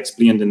 as I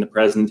explained in the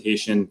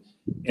presentation,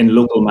 in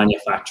local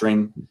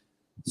manufacturing.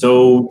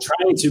 So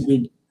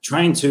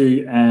trying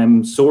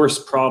to source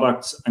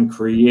products and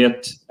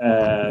create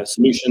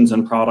solutions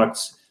and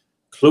products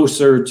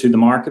closer to the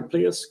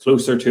marketplace,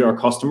 closer to our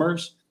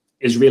customers,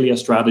 is really a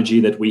strategy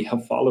that we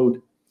have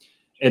followed.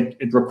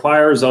 It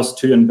requires us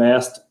to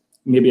invest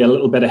maybe a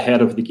little bit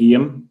ahead of the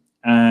game.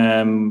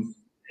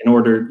 In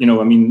order,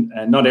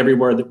 not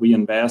everywhere that we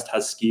invest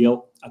has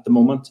scale at the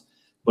moment,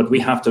 but we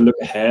have to look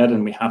ahead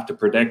and we have to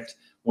predict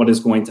what is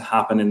going to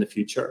happen in the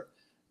future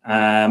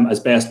as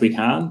best we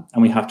can,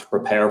 and we have to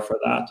prepare for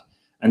that.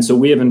 And so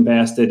we have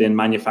invested in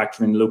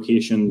manufacturing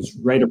locations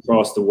right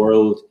across the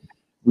world.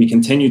 We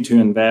continue to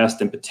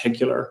invest in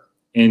particular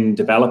in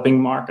developing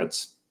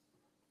markets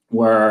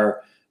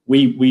where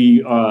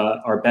we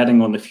are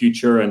betting on the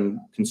future and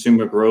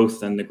consumer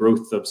growth and the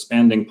growth of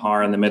spending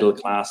power in the middle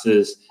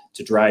classes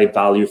to drive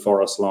value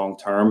for us long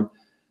term.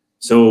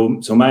 So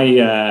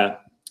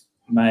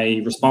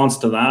my response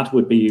to that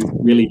would be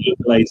really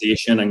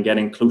localization and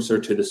getting closer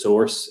to the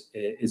source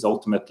is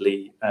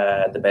ultimately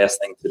the best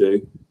thing to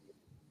do.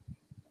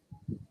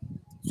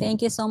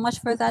 Thank you so much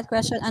for that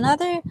question.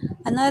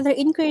 Another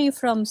inquiry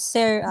from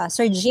Sir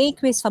J.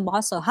 Chris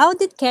Faboso. How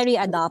did Kerry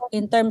adopt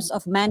in terms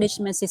of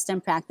management system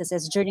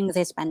practices during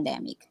this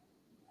pandemic?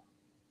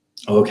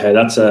 Okay,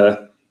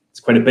 it's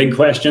quite a big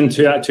question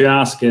to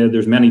ask.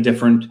 There's many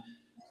different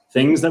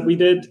things that we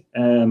did.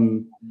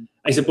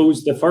 I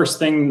suppose the first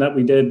thing that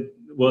we did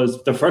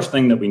was the first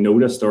thing that we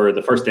noticed, or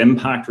the first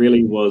impact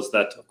really, was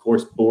that of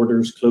course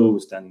borders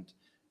closed and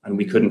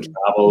we couldn't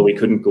travel, we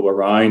couldn't go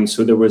around.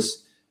 So there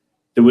was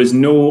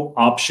no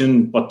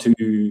option but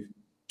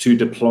to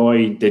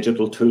deploy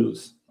digital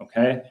tools.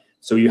 Okay,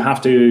 so you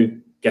have to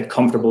get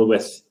comfortable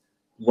with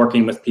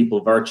working with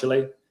people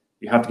virtually.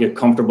 You have to get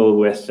comfortable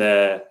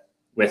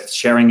with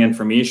sharing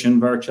information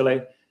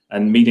virtually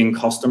and meeting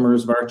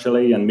customers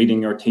virtually and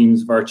meeting your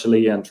teams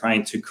virtually and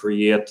trying to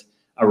create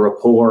a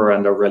rapport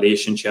and a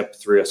relationship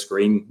through a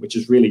screen, which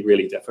is really,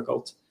 really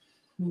difficult.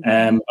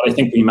 But I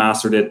think we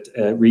mastered it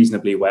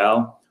reasonably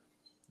well.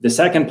 The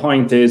second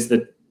point is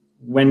that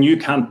when you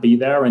can't be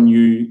there and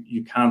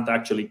you can't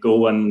actually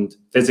go and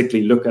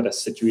physically look at a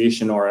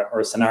situation or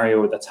a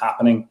scenario that's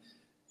happening,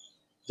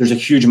 there's a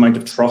huge amount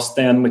of trust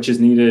then which is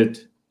needed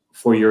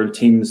for your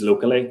teams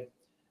locally.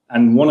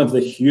 And one of the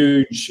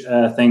huge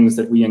things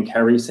that we in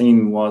Kerry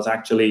seen was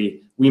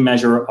actually we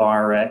measure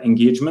our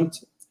engagement.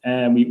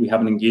 We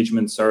have an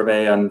engagement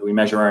survey and we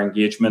measure our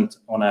engagement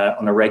on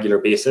a regular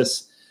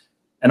basis.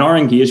 And our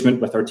engagement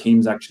with our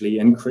teams actually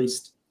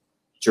increased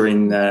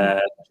during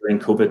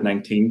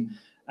COVID-19.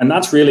 And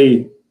that's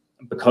really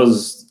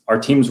because our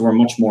teams were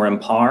much more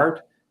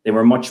empowered. They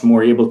were much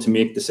more able to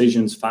make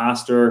decisions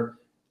faster,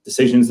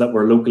 decisions that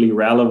were locally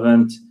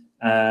relevant.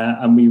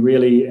 And we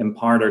really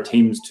empowered our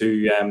teams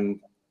to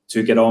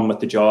get on with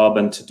the job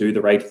and to do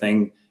the right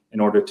thing in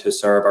order to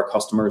serve our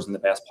customers in the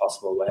best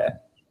possible way.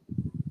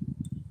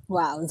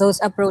 Wow, those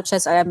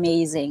approaches are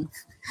amazing.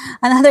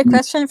 Another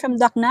question from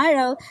Doc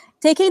Naro.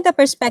 Taking the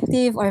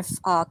perspective of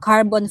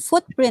carbon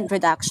footprint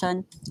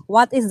reduction,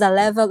 what is the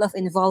level of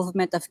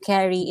involvement of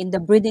Kerry in the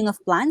breeding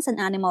of plants and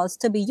animals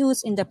to be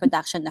used in the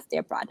production of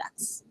their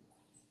products?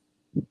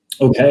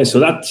 Okay, so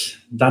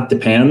that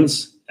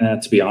depends,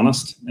 to be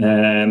honest.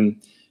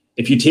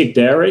 If you take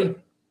dairy,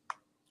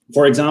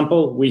 for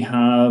example, we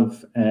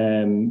have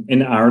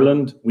in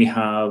Ireland, we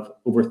have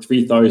over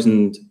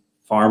 3,000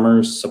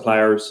 farmers,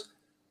 suppliers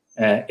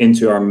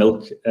into our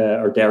milk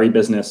or dairy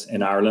business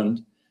in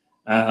Ireland.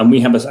 And we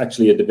have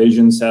actually a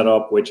division set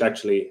up which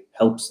actually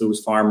helps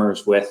those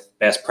farmers with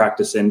best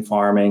practice in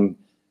farming,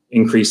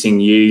 increasing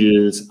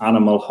yields,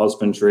 animal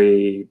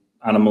husbandry,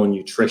 animal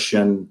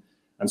nutrition,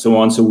 and so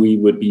on. So we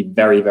would be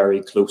very,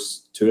 very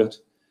close to it.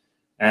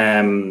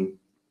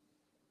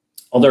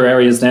 Other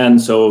areas then,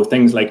 so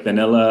things like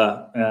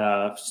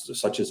vanilla,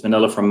 such as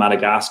vanilla from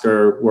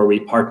Madagascar, where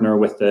we partner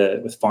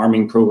with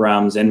farming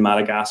programs in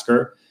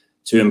Madagascar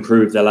to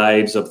improve the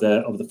lives of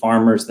the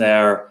farmers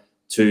there,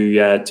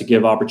 to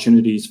give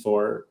opportunities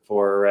for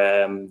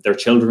their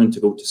children to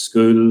go to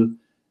school.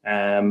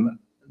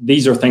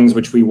 These are things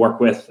which we work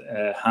with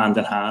hand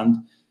in hand.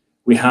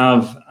 We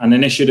have an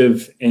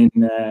initiative in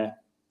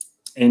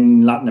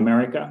Latin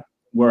America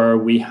where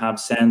we have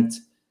sent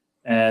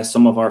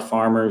some of our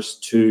farmers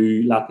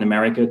to Latin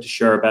America to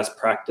share best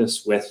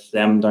practice with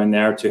them down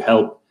there to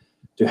help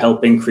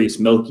increase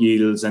milk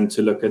yields and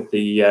to look at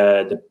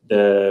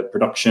the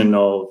production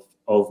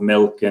of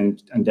milk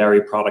and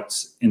dairy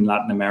products in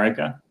Latin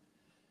America.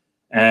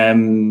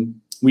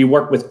 We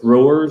work with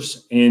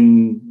growers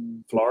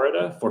in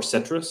Florida for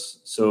citrus.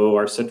 So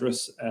our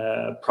citrus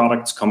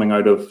products coming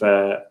out of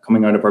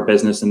our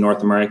business in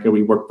North America,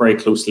 we work very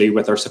closely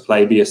with our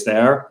supply base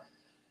there.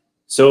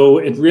 So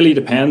it really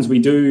depends. We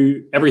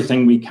do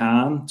everything we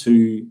can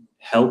to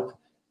help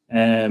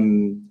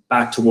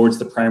back towards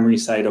the primary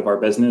side of our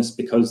business,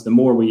 because the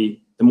more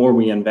we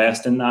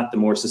invest in that, the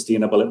more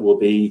sustainable it will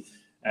be,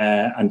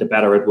 and the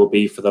better it will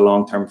be for the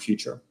long-term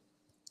future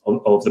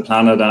of the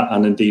planet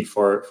and indeed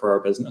for our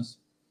business.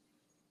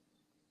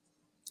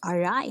 All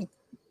right.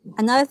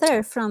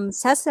 Another from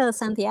Cecil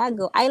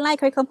Santiago. I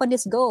like your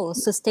company's goal,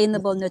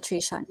 sustainable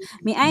nutrition.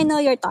 May I know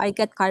your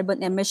target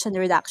carbon emission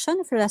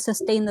reduction for a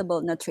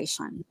sustainable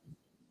nutrition?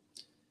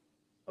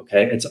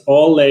 Okay, it's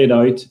all laid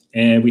out,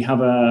 and we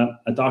have a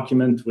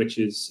document which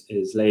is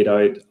laid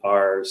out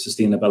our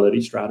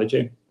sustainability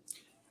strategy.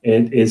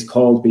 It is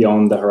called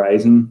Beyond the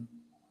Horizon.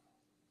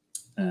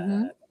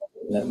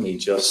 Let me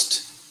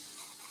just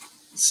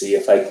see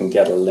if I can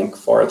get a link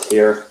for it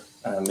here.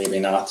 Maybe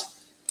not,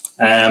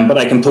 but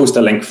I can post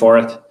a link for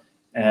it.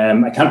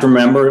 I can't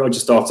remember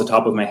just off the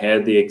top of my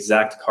head the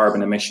exact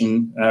carbon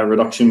emission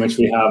reduction which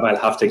we have. I'll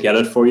have to get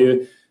it for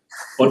you.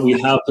 But we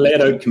have laid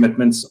out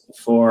commitments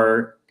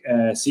for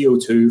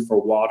CO2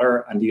 for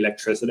water and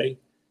electricity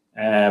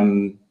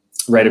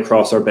right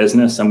across our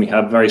business, and we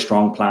have very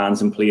strong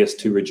plans in place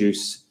to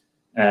reduce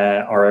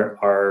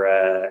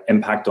our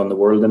impact on the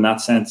world in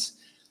that sense.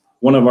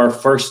 One of our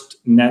first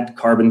net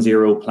carbon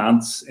zero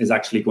plants is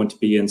actually going to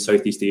be in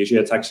Southeast Asia.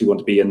 It's actually going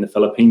to be in the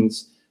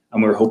Philippines,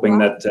 and we're hoping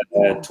that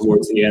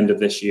towards the end of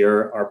this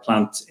year, our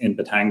plant in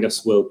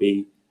Batangas will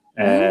be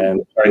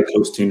very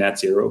close to net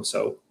zero.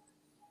 So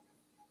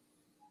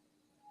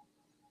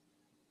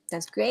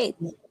that's great.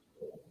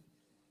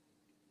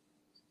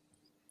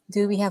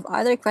 Do we have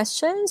other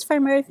questions for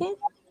Mervyn?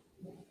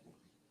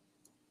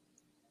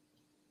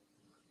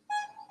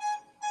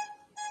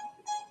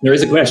 There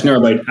is a question here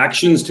about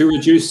actions to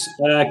reduce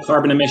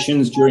carbon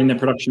emissions during the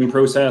production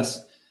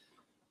process.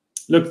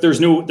 Look, there's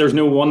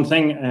no one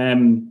thing.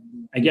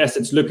 I guess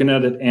it's looking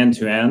at it end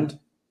to end.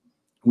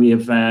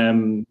 We've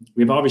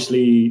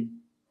obviously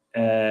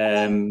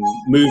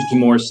moved to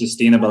more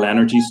sustainable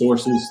energy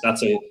sources.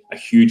 That's a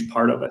huge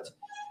part of it.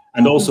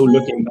 And also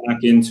looking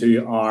back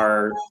into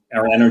our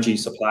energy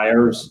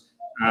suppliers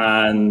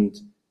and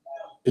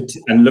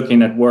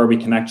looking at where we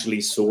can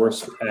actually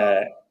source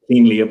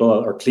clean label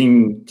or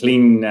clean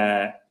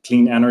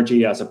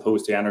energy as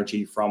opposed to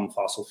energy from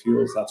fossil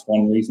fuels. That's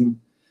one reason.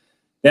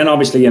 Then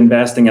obviously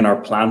investing in our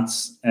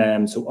plants,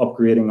 so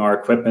upgrading our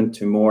equipment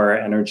to more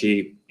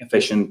energy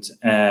efficient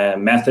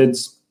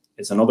methods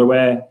is another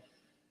way.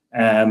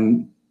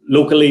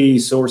 Locally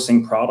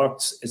sourcing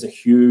products is a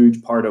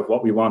huge part of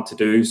what we want to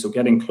do. So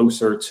getting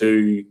closer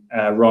to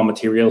raw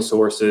material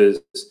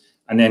sources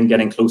and then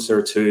getting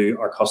closer to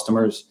our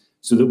customers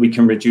so that we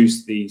can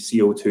reduce the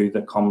CO2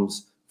 that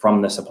comes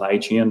from the supply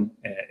chain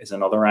is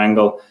another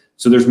angle.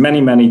 So there's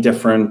many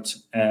different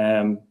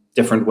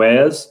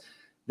ways.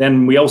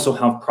 Then we also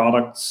have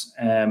products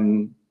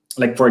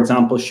like, for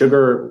example,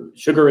 sugar.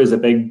 Sugar is a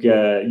big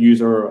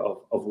user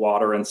of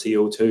water and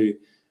CO2.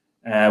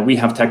 We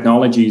have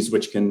technologies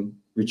which can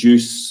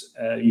reduce.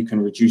 You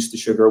can reduce the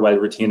sugar while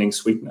retaining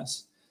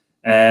sweetness,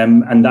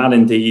 and that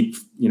indeed,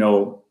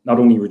 not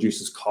only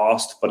reduces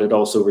cost, but it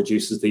also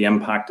reduces the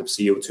impact of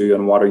CO2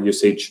 and water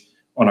usage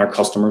on our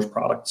customers'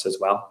 products as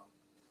well.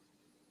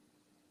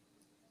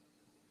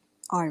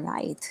 All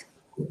right.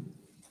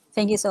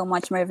 Thank you so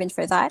much, Mervyn,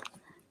 for that.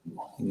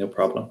 No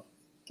problem.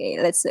 Okay,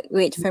 let's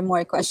wait for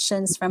more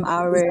questions from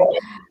our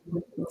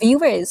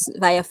viewers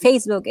via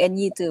Facebook and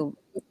YouTube.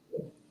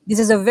 This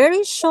is a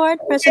very short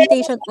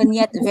presentation and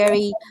yet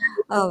very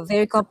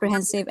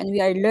comprehensive, and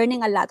we are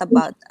learning a lot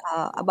about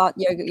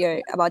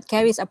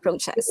Kerry's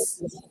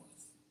approaches.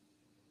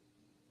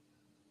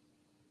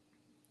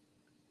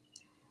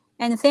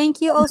 And thank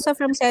you also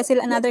from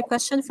Cecil. Another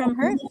question from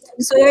her.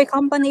 So your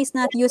company is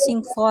not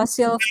using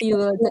fossil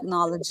fuel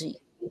technology?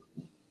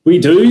 We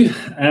do.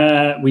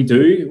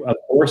 Of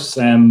course,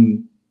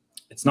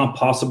 it's not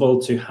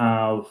possible to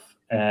have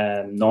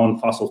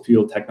non-fossil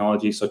fuel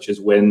technology such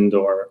as wind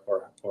or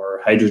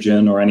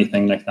hydrogen or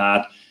anything like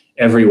that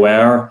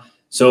everywhere.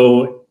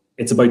 So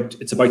it's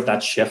about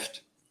that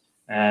shift.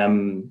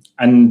 And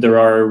there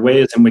are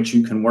ways in which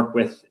you can work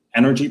with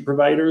energy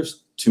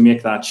providers to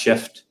make that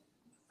shift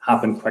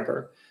happen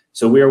quicker.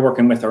 So we are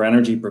working with our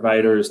energy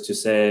providers to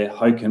say,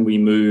 how can we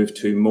move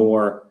to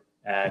more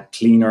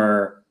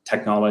cleaner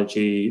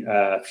technology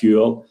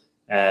fuel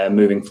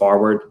moving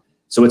forward?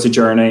 So it's a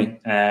journey.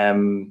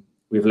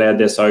 We've laid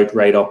this out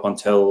right up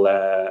until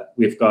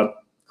we've got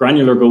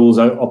granular goals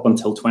out up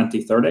until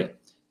 2030,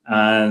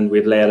 and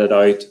we've laid it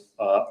out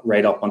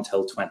right up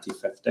until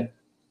 2050.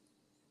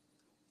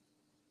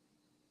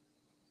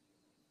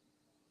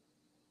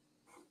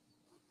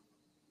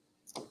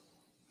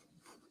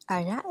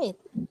 All right.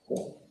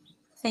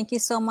 Thank you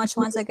so much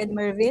once again,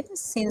 Mervyn.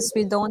 Since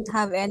we don't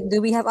have any,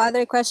 do we have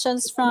other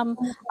questions from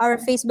our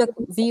Facebook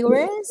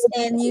viewers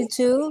and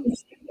YouTube?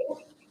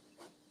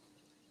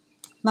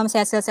 Ma'am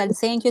Cecil said,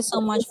 thank you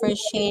so much for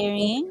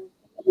sharing.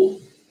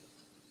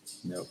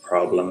 No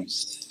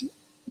problems.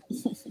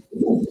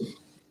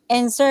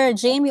 And Sir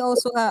Jamie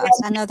also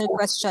has another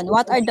question.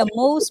 What are the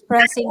most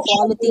pressing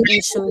quality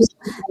issues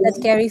that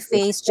Kerry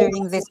faced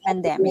during this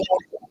pandemic?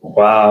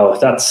 Wow,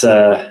 that's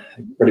a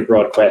pretty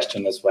broad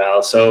question as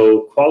well.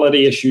 So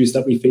quality issues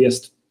that we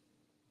faced,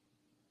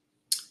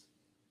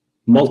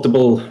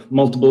 multiple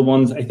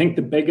ones. I think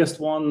the biggest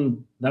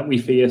one that we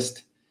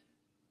faced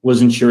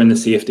was ensuring the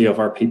safety of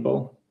our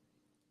people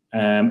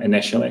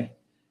initially.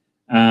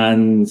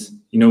 And,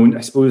 you know,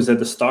 I suppose at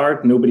the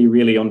start, nobody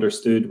really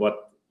understood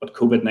what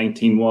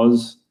COVID-19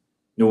 was.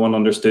 No one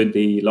understood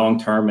the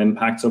long-term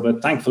impacts of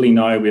it. Thankfully,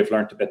 now we've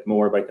learned a bit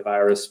more about the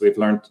virus. We've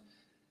learned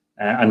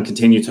and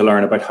continue to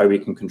learn about how we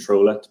can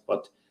control it.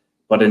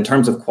 But in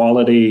terms of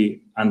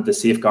quality and the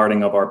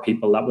safeguarding of our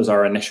people, that was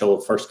our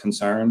initial first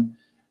concern.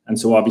 And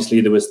so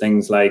obviously there was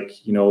things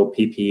like, you know,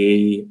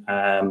 PPE,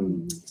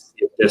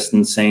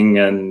 distancing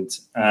and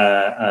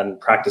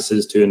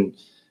practices to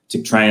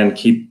try and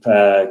keep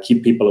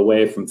people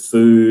away from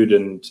food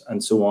and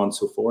so on and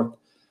so forth.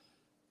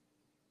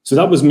 So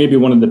that was maybe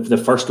one of the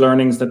first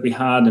learnings that we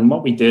had. And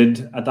what we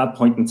did at that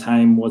point in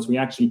time was we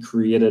actually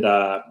created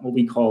what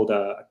we called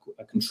a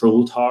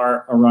control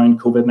tower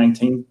around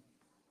COVID-19.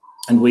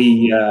 And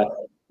we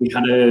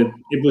had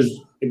it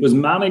was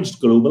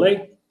managed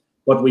globally,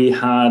 but we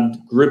had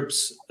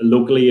groups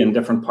locally in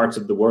different parts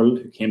of the world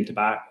who came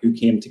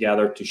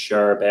together to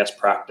share best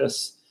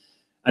practice.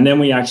 And then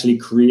we actually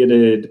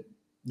created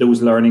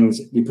those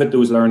learnings. We put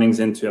those learnings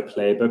into a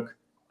playbook.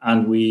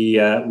 And we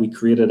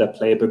created a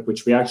playbook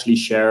which we actually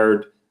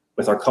shared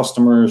with our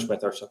customers,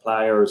 with our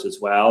suppliers as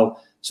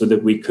well, so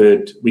that we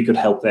could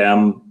help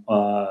them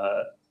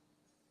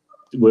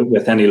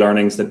with any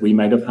learnings that we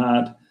might have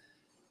had.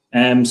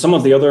 Some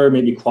of the other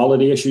maybe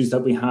quality issues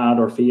that we had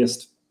or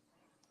faced,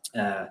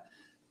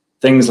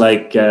 things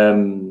like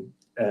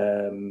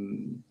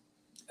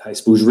I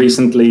suppose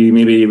recently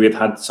maybe we've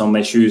had some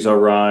issues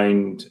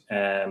around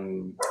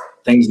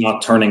things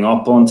not turning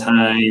up on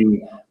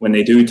time. When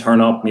they do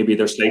turn up, maybe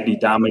they're slightly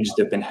damaged.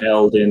 They've been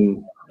held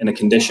in a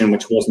condition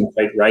which wasn't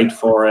quite right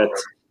for it.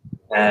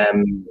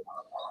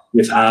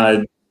 We've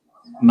had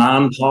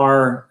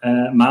manpower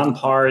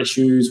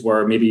issues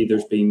where maybe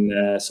there's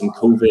been some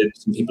COVID.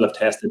 Some people have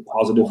tested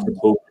positive for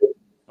COVID,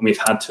 and we've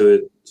had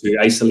to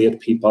isolate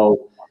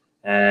people.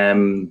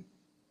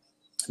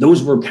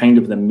 Those were kind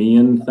of the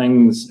main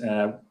things.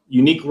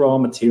 Unique raw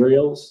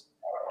materials.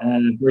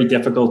 Very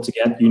difficult to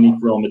get unique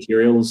raw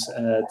materials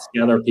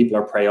together. People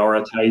are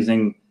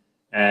prioritizing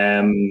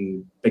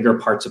bigger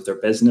parts of their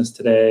business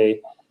today.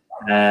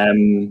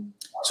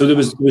 So there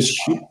was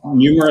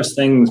numerous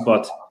things,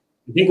 but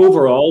I think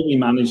overall we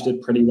managed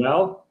it pretty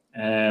well.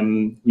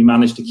 We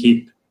managed to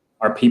keep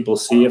our people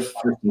safe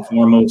first and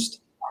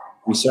foremost.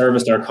 We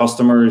serviced our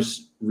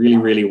customers really,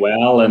 really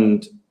well,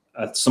 and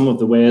some of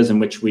the ways in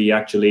which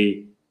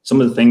some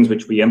of the things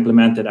which we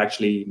implemented,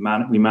 we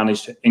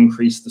managed to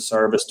increase the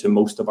service to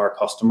most of our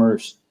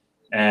customers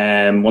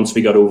once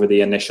we got over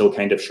the initial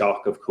kind of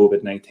shock of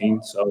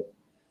COVID-19.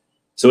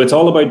 So it's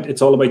all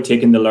about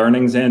taking the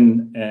learnings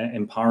in,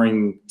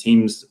 empowering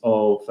teams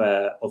of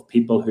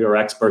people who are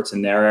experts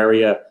in their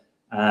area,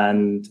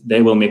 and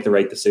they will make the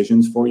right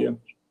decisions for you.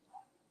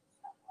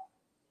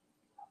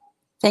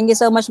 Thank you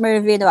so much,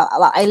 Mervyn.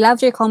 Wow, I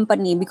love your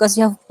company because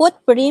you have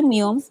put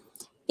premium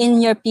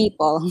in your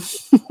people.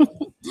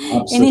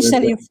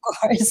 Initially, of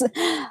course,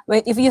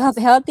 but if you have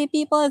healthy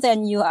people,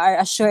 then you are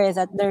assured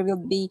that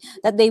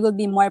they will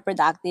be more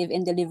productive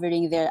in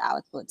delivering their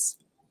outputs.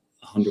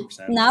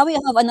 100%. Now we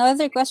have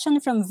another question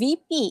from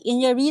VP. In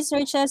your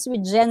researches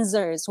with Gen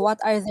Zers, what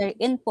are their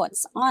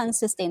inputs on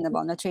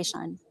sustainable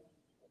nutrition?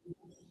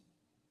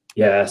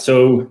 Yeah,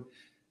 so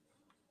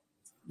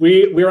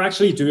we're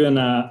actually doing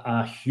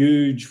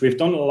we've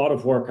done a lot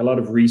of work, a lot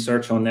of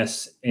research on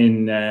this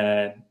in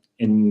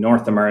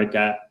North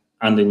America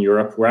and in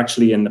Europe. We're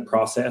actually in the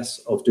process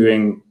of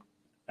doing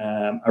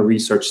a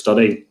research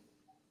study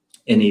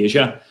in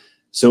Asia.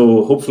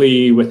 So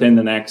hopefully within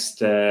the next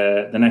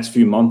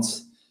few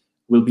months,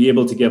 we'll be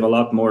able to give a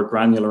lot more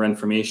granular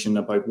information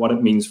about what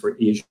it means for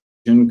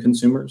Asian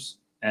consumers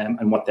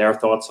and what their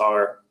thoughts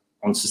are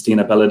on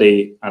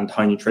sustainability and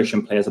how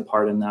nutrition plays a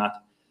part in that.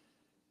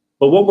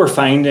 But what we're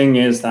finding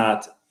is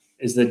that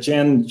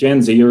Gen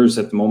Zers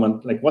at the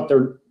moment, like what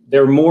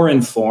they're more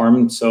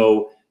informed.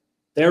 So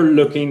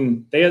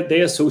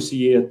they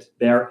associate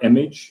their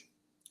image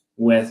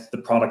with the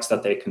products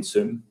that they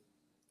consume.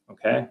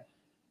 Okay.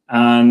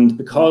 And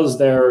because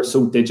they're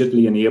so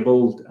digitally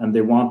enabled and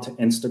they want to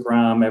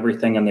Instagram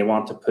everything and they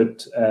want to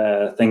put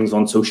things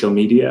on social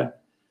media,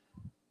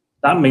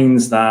 that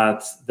means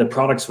that the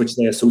products which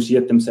they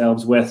associate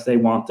themselves with, they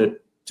want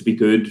it to be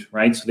good,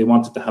 right? So they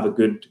want it to have a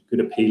good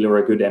appeal or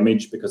a good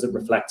image because it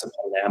reflects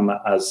upon them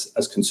as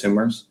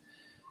consumers.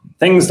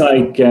 Things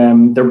like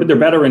they're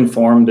better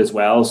informed as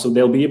well, so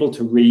they'll be able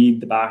to read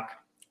the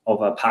back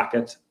of a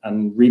packet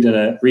and read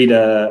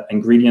a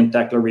ingredient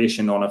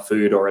declaration on a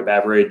food or a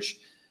beverage,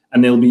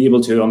 and they'll be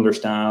able to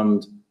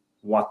understand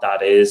what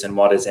that is and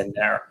what is in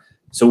there.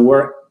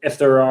 So if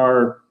there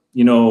are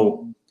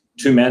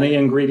too many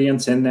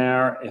ingredients in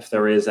there, if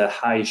there is a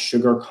high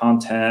sugar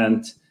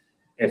content,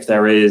 if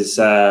there is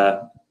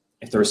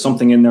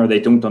something in there they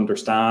don't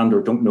understand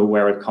or don't know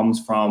where it comes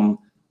from,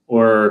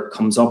 or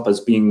comes up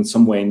as being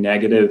some way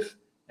negative,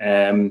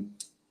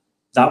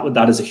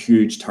 that is a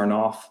huge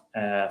turnoff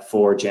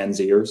for Gen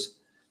Zers.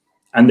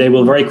 And they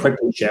will very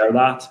quickly share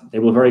that. They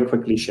will very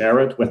quickly share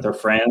it with their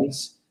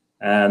friends,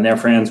 and their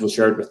friends will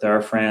share it with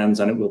their friends,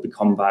 and it will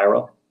become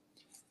viral.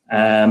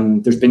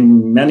 There's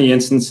been many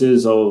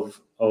instances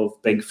of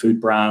big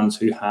food brands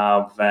who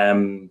have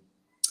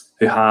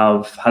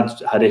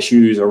had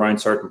issues around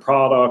certain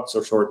products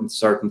or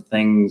certain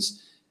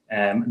things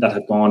that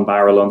have gone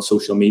viral on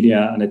social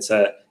media, and it's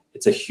a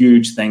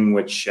huge thing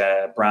which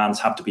brands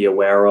have to be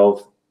aware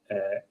of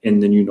in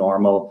the new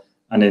normal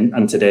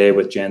and today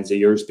with Gen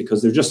Zers,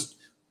 because they're just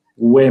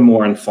way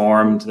more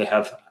informed. They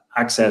have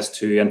access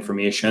to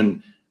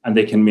information, and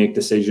they can make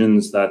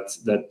decisions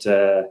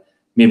that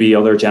maybe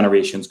other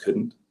generations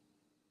couldn't.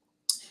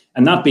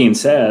 And that being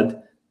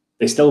said,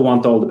 they still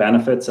want all the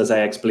benefits, as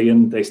I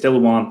explained. They still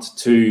want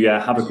to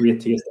have a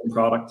great tasting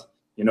product.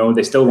 You know,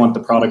 they still want the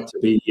product to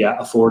be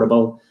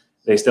affordable.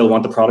 They still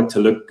want the product to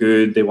look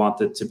good. They want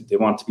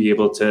to be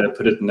able to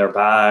put it in their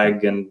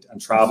bag and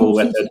travel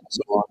with it and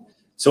so on.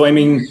 So I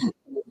mean,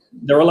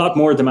 they're a lot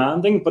more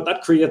demanding, but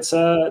that creates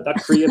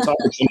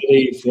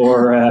opportunity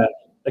for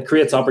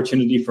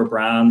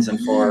brands and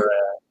for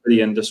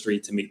the industry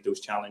to meet those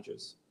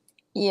challenges.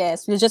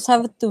 Yes, we just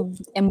have to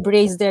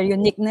embrace their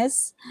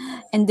uniqueness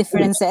and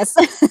differences.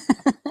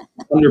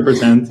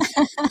 100%.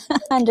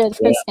 100%.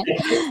 Yeah.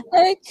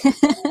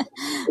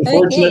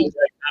 Unfortunately, I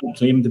can't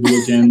claim to be a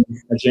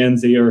Gen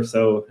Zer,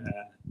 so,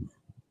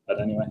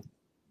 but anyway.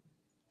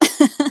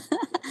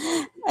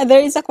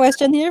 There is a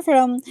question here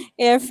from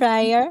Air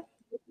Fryer.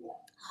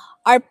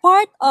 As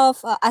part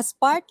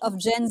of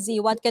Gen Z,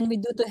 what can we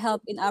do to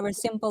help in our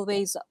simple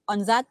ways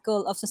on that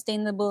goal of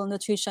sustainable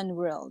nutrition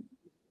world?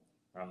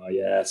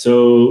 Yeah,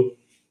 so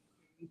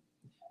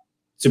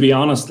to be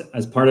honest,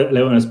 as part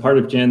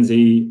of Gen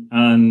Z,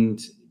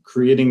 and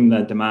creating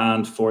the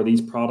demand for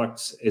these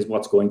products is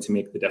what's going to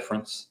make the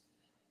difference.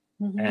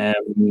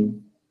 Mm-hmm.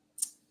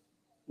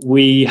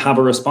 We have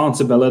a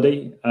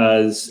responsibility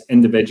as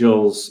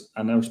individuals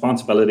and a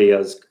responsibility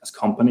as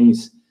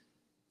companies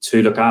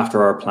to look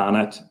after our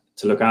planet,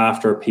 to look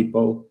after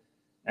people,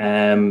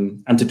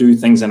 and to do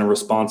things in a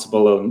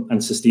responsible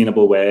and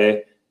sustainable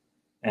way.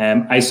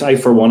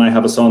 For one, I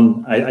have a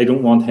son. I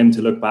don't want him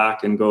to look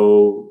back and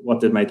go,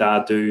 what did my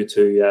dad do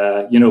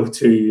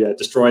to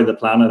destroy the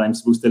planet I'm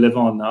supposed to live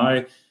on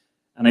now?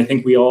 And I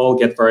think we all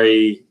get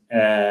very,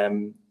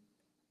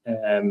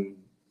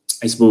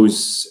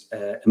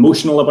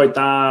 emotional about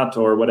that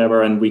or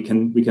whatever. And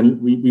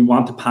we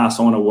want to pass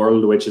on a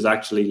world which is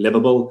actually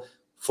livable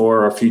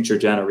for our future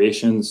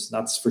generations.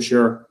 That's for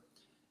sure.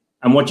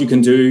 And what you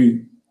can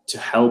do to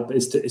help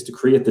is to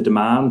create the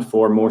demand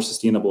for more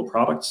sustainable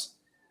products.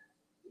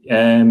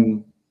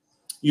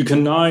 You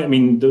can now, I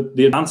mean,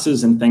 the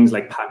advances in things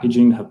like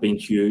packaging have been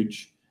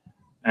huge.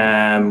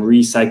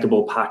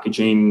 Recyclable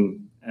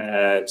packaging,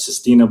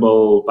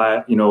 sustainable,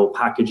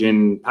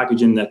 packaging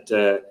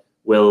that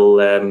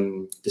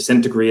will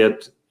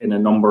disintegrate in a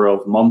number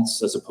of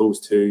months as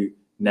opposed to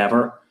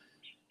never.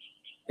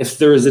 If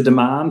there is a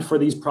demand for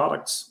these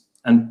products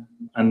and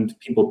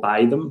people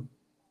buy them,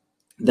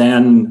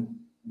 then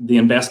the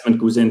investment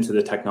goes into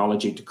the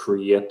technology to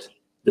create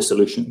the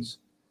solutions.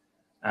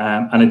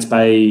 And it's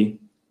by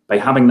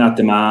having that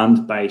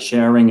demand, by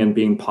sharing and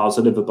being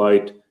positive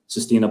about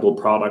sustainable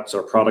products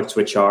or products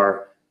which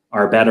are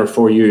better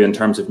for you in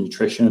terms of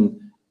nutrition,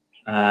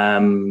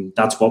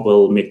 that's what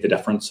will make the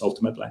difference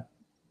ultimately.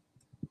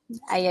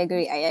 I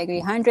agree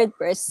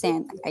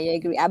 100%. I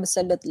agree,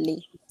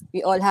 absolutely.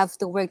 We all have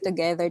to work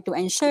together to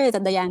ensure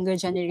that the younger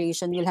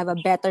generation will have a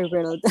better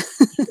world.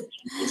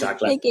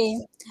 Exactly. Okay.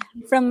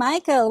 From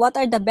Michael, what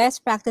are the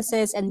best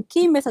practices and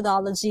key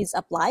methodologies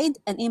applied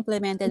and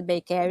implemented by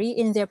Kerry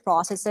in their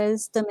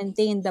processes to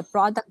maintain the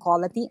product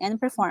quality and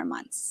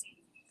performance?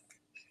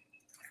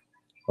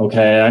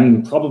 Okay,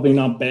 I'm probably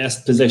not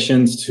best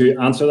positioned to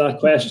answer that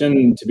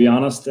question, to be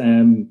honest.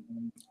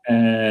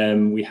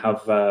 We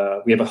have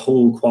a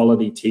whole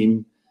quality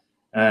team.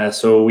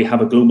 So we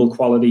have a global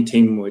quality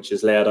team which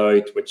is led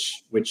out,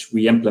 which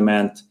we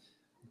implement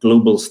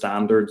global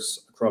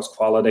standards across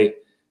quality.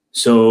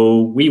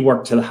 So we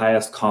work to the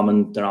highest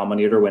common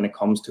denominator when it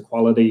comes to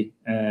quality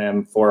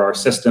for our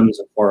systems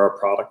and for our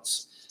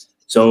products.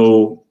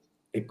 So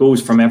it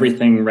goes from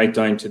everything right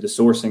down to the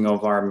sourcing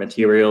of our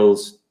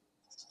materials,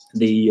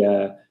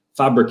 the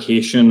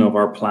fabrication of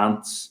our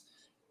plants,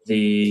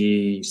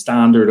 the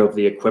standard of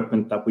the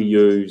equipment that we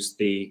use,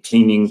 the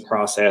cleaning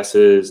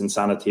processes and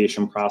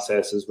sanitation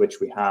processes which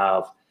we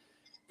have,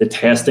 the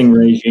testing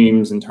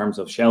regimes in terms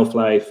of shelf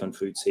life and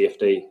food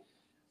safety.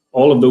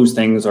 All of those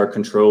things are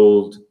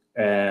controlled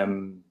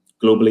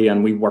globally,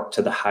 and we work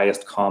to the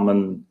highest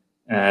common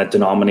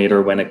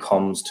denominator when it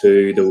comes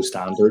to those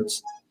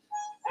standards.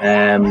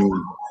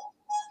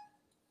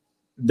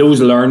 Those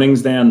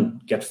learnings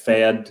then get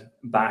fed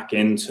back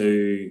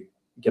into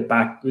get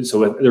back.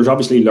 So there's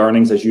obviously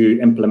learnings as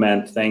you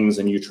implement things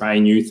and you try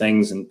new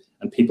things, and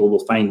people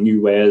will find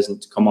new ways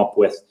and to come up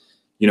with,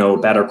 you know,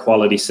 better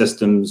quality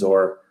systems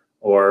or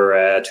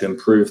to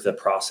improve the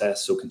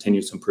process. So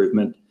continuous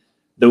improvement,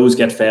 those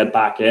get fed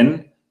back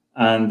in,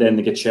 and then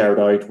they get shared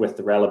out with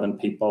the relevant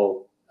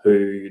people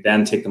who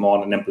then take them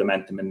on and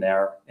implement them in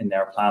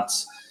their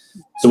plants.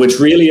 So it's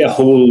really a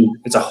whole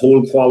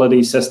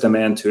quality system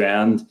end to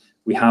end.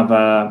 We have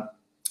a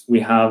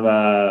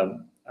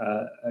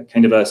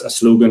kind of a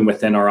slogan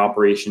within our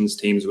operations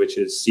teams, which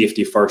is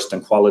safety first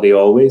and quality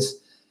always.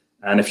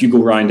 And if you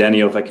go around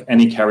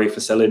any Kerry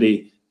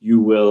facility,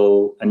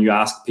 you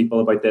ask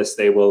people about this,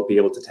 they will be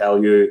able to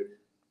tell you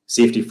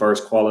safety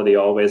first, quality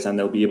always, and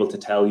they'll be able to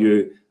tell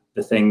you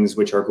the things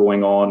which are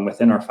going on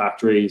within our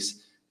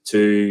factories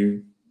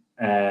to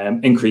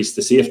increase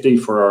the safety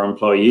for our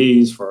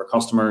employees, for our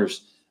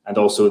customers, and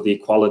also the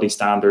quality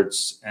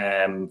standards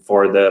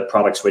for the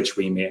products which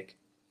we make.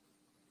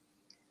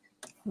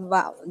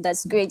 Wow,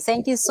 that's great.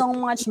 Thank you so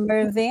much,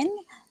 Mervyn.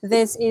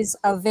 This is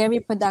a very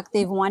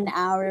productive 1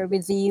 hour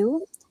with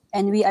you,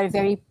 and we are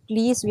very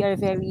pleased. We are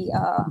very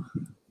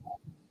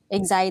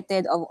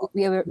excited.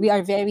 We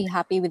are very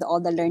happy with all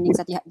the learnings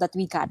that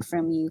we got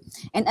from you.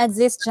 And at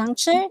this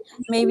juncture,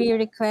 may we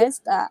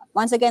request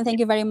once again, thank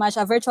you very much.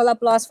 A virtual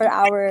applause for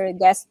our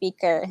guest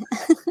speaker.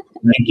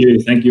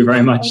 Thank you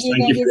very much.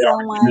 Thank you so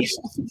much.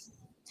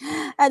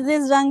 At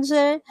this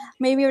juncture,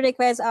 may we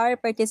request our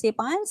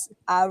participants,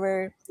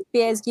 our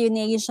PSQ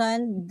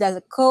Nation,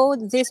 the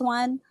code, this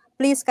one,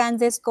 please scan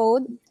this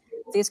code,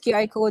 this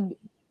QR code,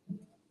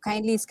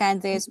 kindly scan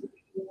this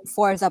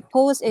for the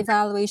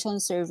post-evaluation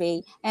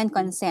survey and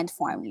consent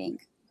form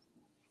link.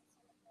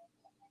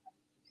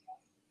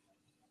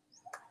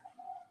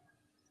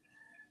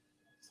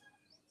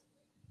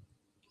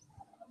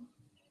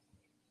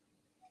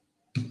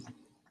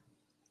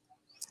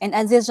 And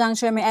at this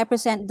juncture, may I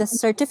present the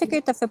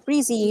Certificate of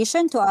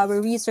Appreciation to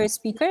our research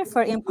speaker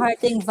for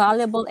imparting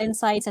valuable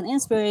insights and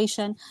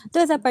inspiration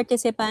to the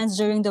participants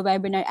during the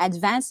webinar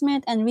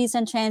Advancement and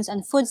Recent Trends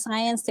in Food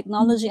Science,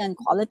 Technology, and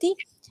Quality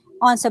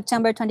on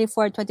September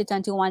 24,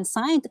 2021,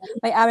 signed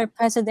by our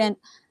President,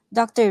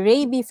 Dr.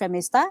 Ray B.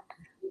 Fremista.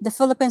 The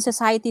Philippine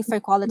Society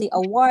for Quality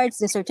awards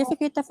the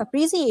Certificate of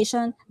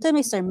Appreciation to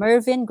Mr.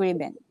 Mervyn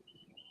GRIBBEN.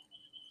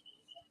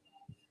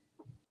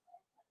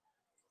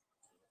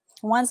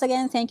 Once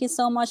again, thank you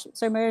so much,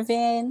 Sir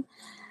Mervyn.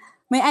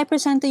 May I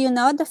present to you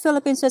now the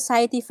Philippine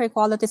Society for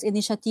Quality's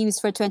initiatives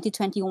for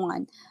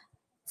 2021.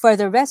 For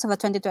the rest of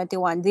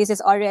 2021, this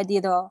is already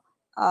the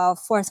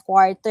fourth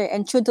quarter,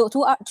 and true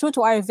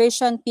to our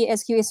vision,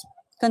 PSQ is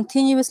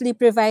continuously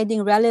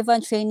providing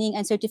relevant training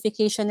and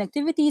certification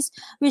activities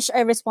which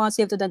are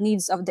responsive to the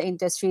needs of the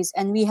industries.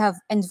 And we have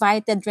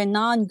invited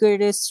renowned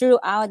gurus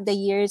throughout the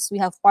years. We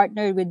have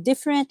partnered with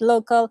different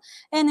local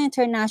and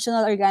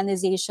international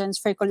organizations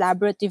for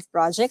collaborative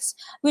projects,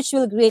 which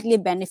will greatly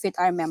benefit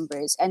our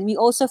members. And we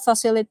also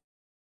facilitate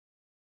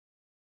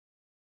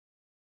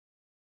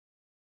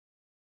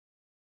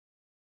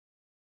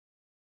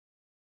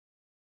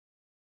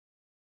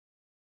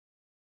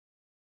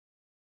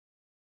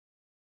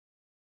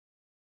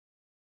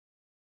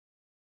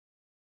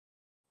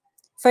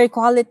for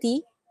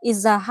quality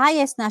is the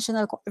highest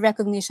national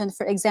recognition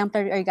for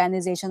exemplary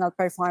organizational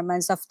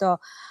performance of the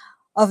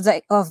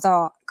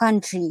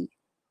country.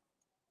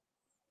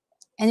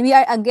 And we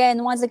are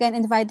once again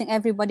inviting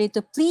everybody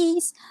to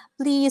please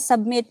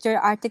submit your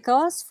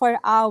articles for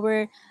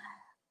our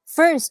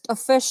first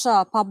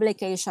official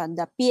publication,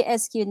 the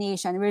PSQ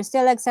Nation. We're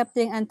still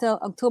accepting until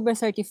October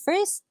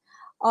 31st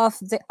of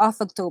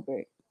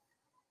October.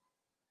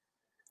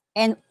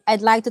 And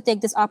I'd like to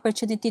take this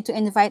opportunity to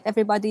invite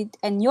everybody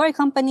and your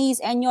companies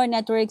and your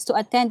networks to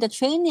attend the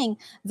training,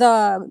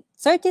 the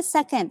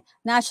 32nd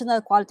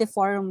National Quality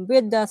Forum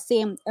with the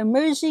theme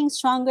Emerging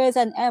Stronger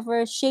Than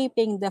Ever,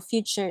 Shaping the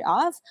Future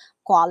of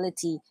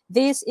Quality.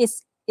 This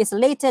is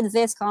slated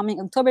this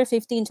coming October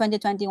 15,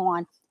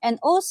 2021. And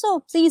also,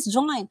 please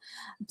join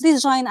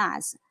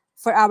us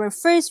for our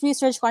first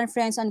research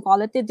conference on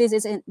quality. This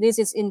is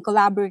in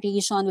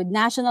collaboration with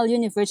National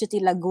University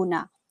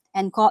Laguna.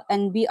 And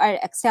we are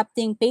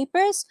accepting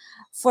papers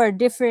for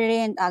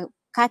different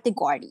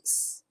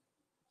categories.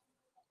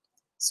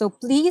 So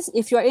please,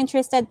 if you are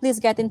interested, please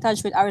get in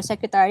touch with our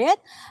secretariat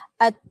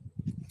at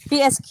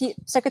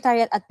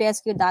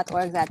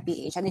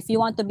secretariat@psq.org.ph. And if you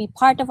want to be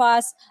part of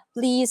us,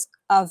 please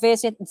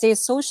visit the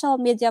social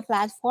media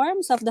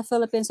platforms of the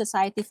Philippine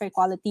Society for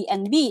Quality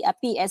and be a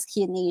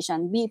PSQ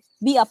Nation. Be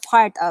a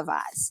part of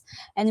us.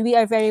 And we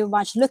are very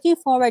much looking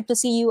forward to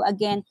see you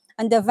again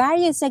on the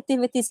various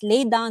activities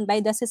laid down by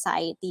the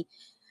Society.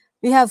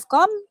 We have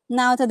come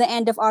now to the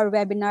end of our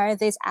webinar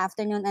this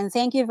afternoon, and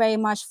thank you very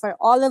much for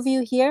all of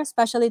you here,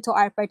 especially to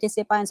our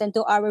participants and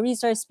to our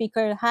research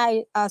speaker.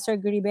 Hi, Sir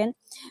GRIBBEN.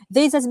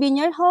 This has been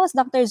your host,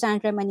 Dr.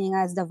 Zandra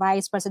Maningas, the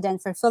Vice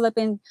President for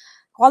Philippine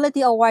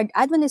Quality Award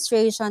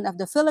Administration of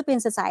the Philippine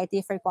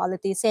Society for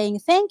Quality, saying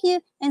thank you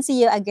and see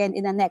you again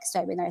in the next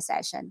webinar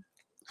session.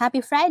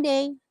 Happy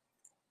Friday!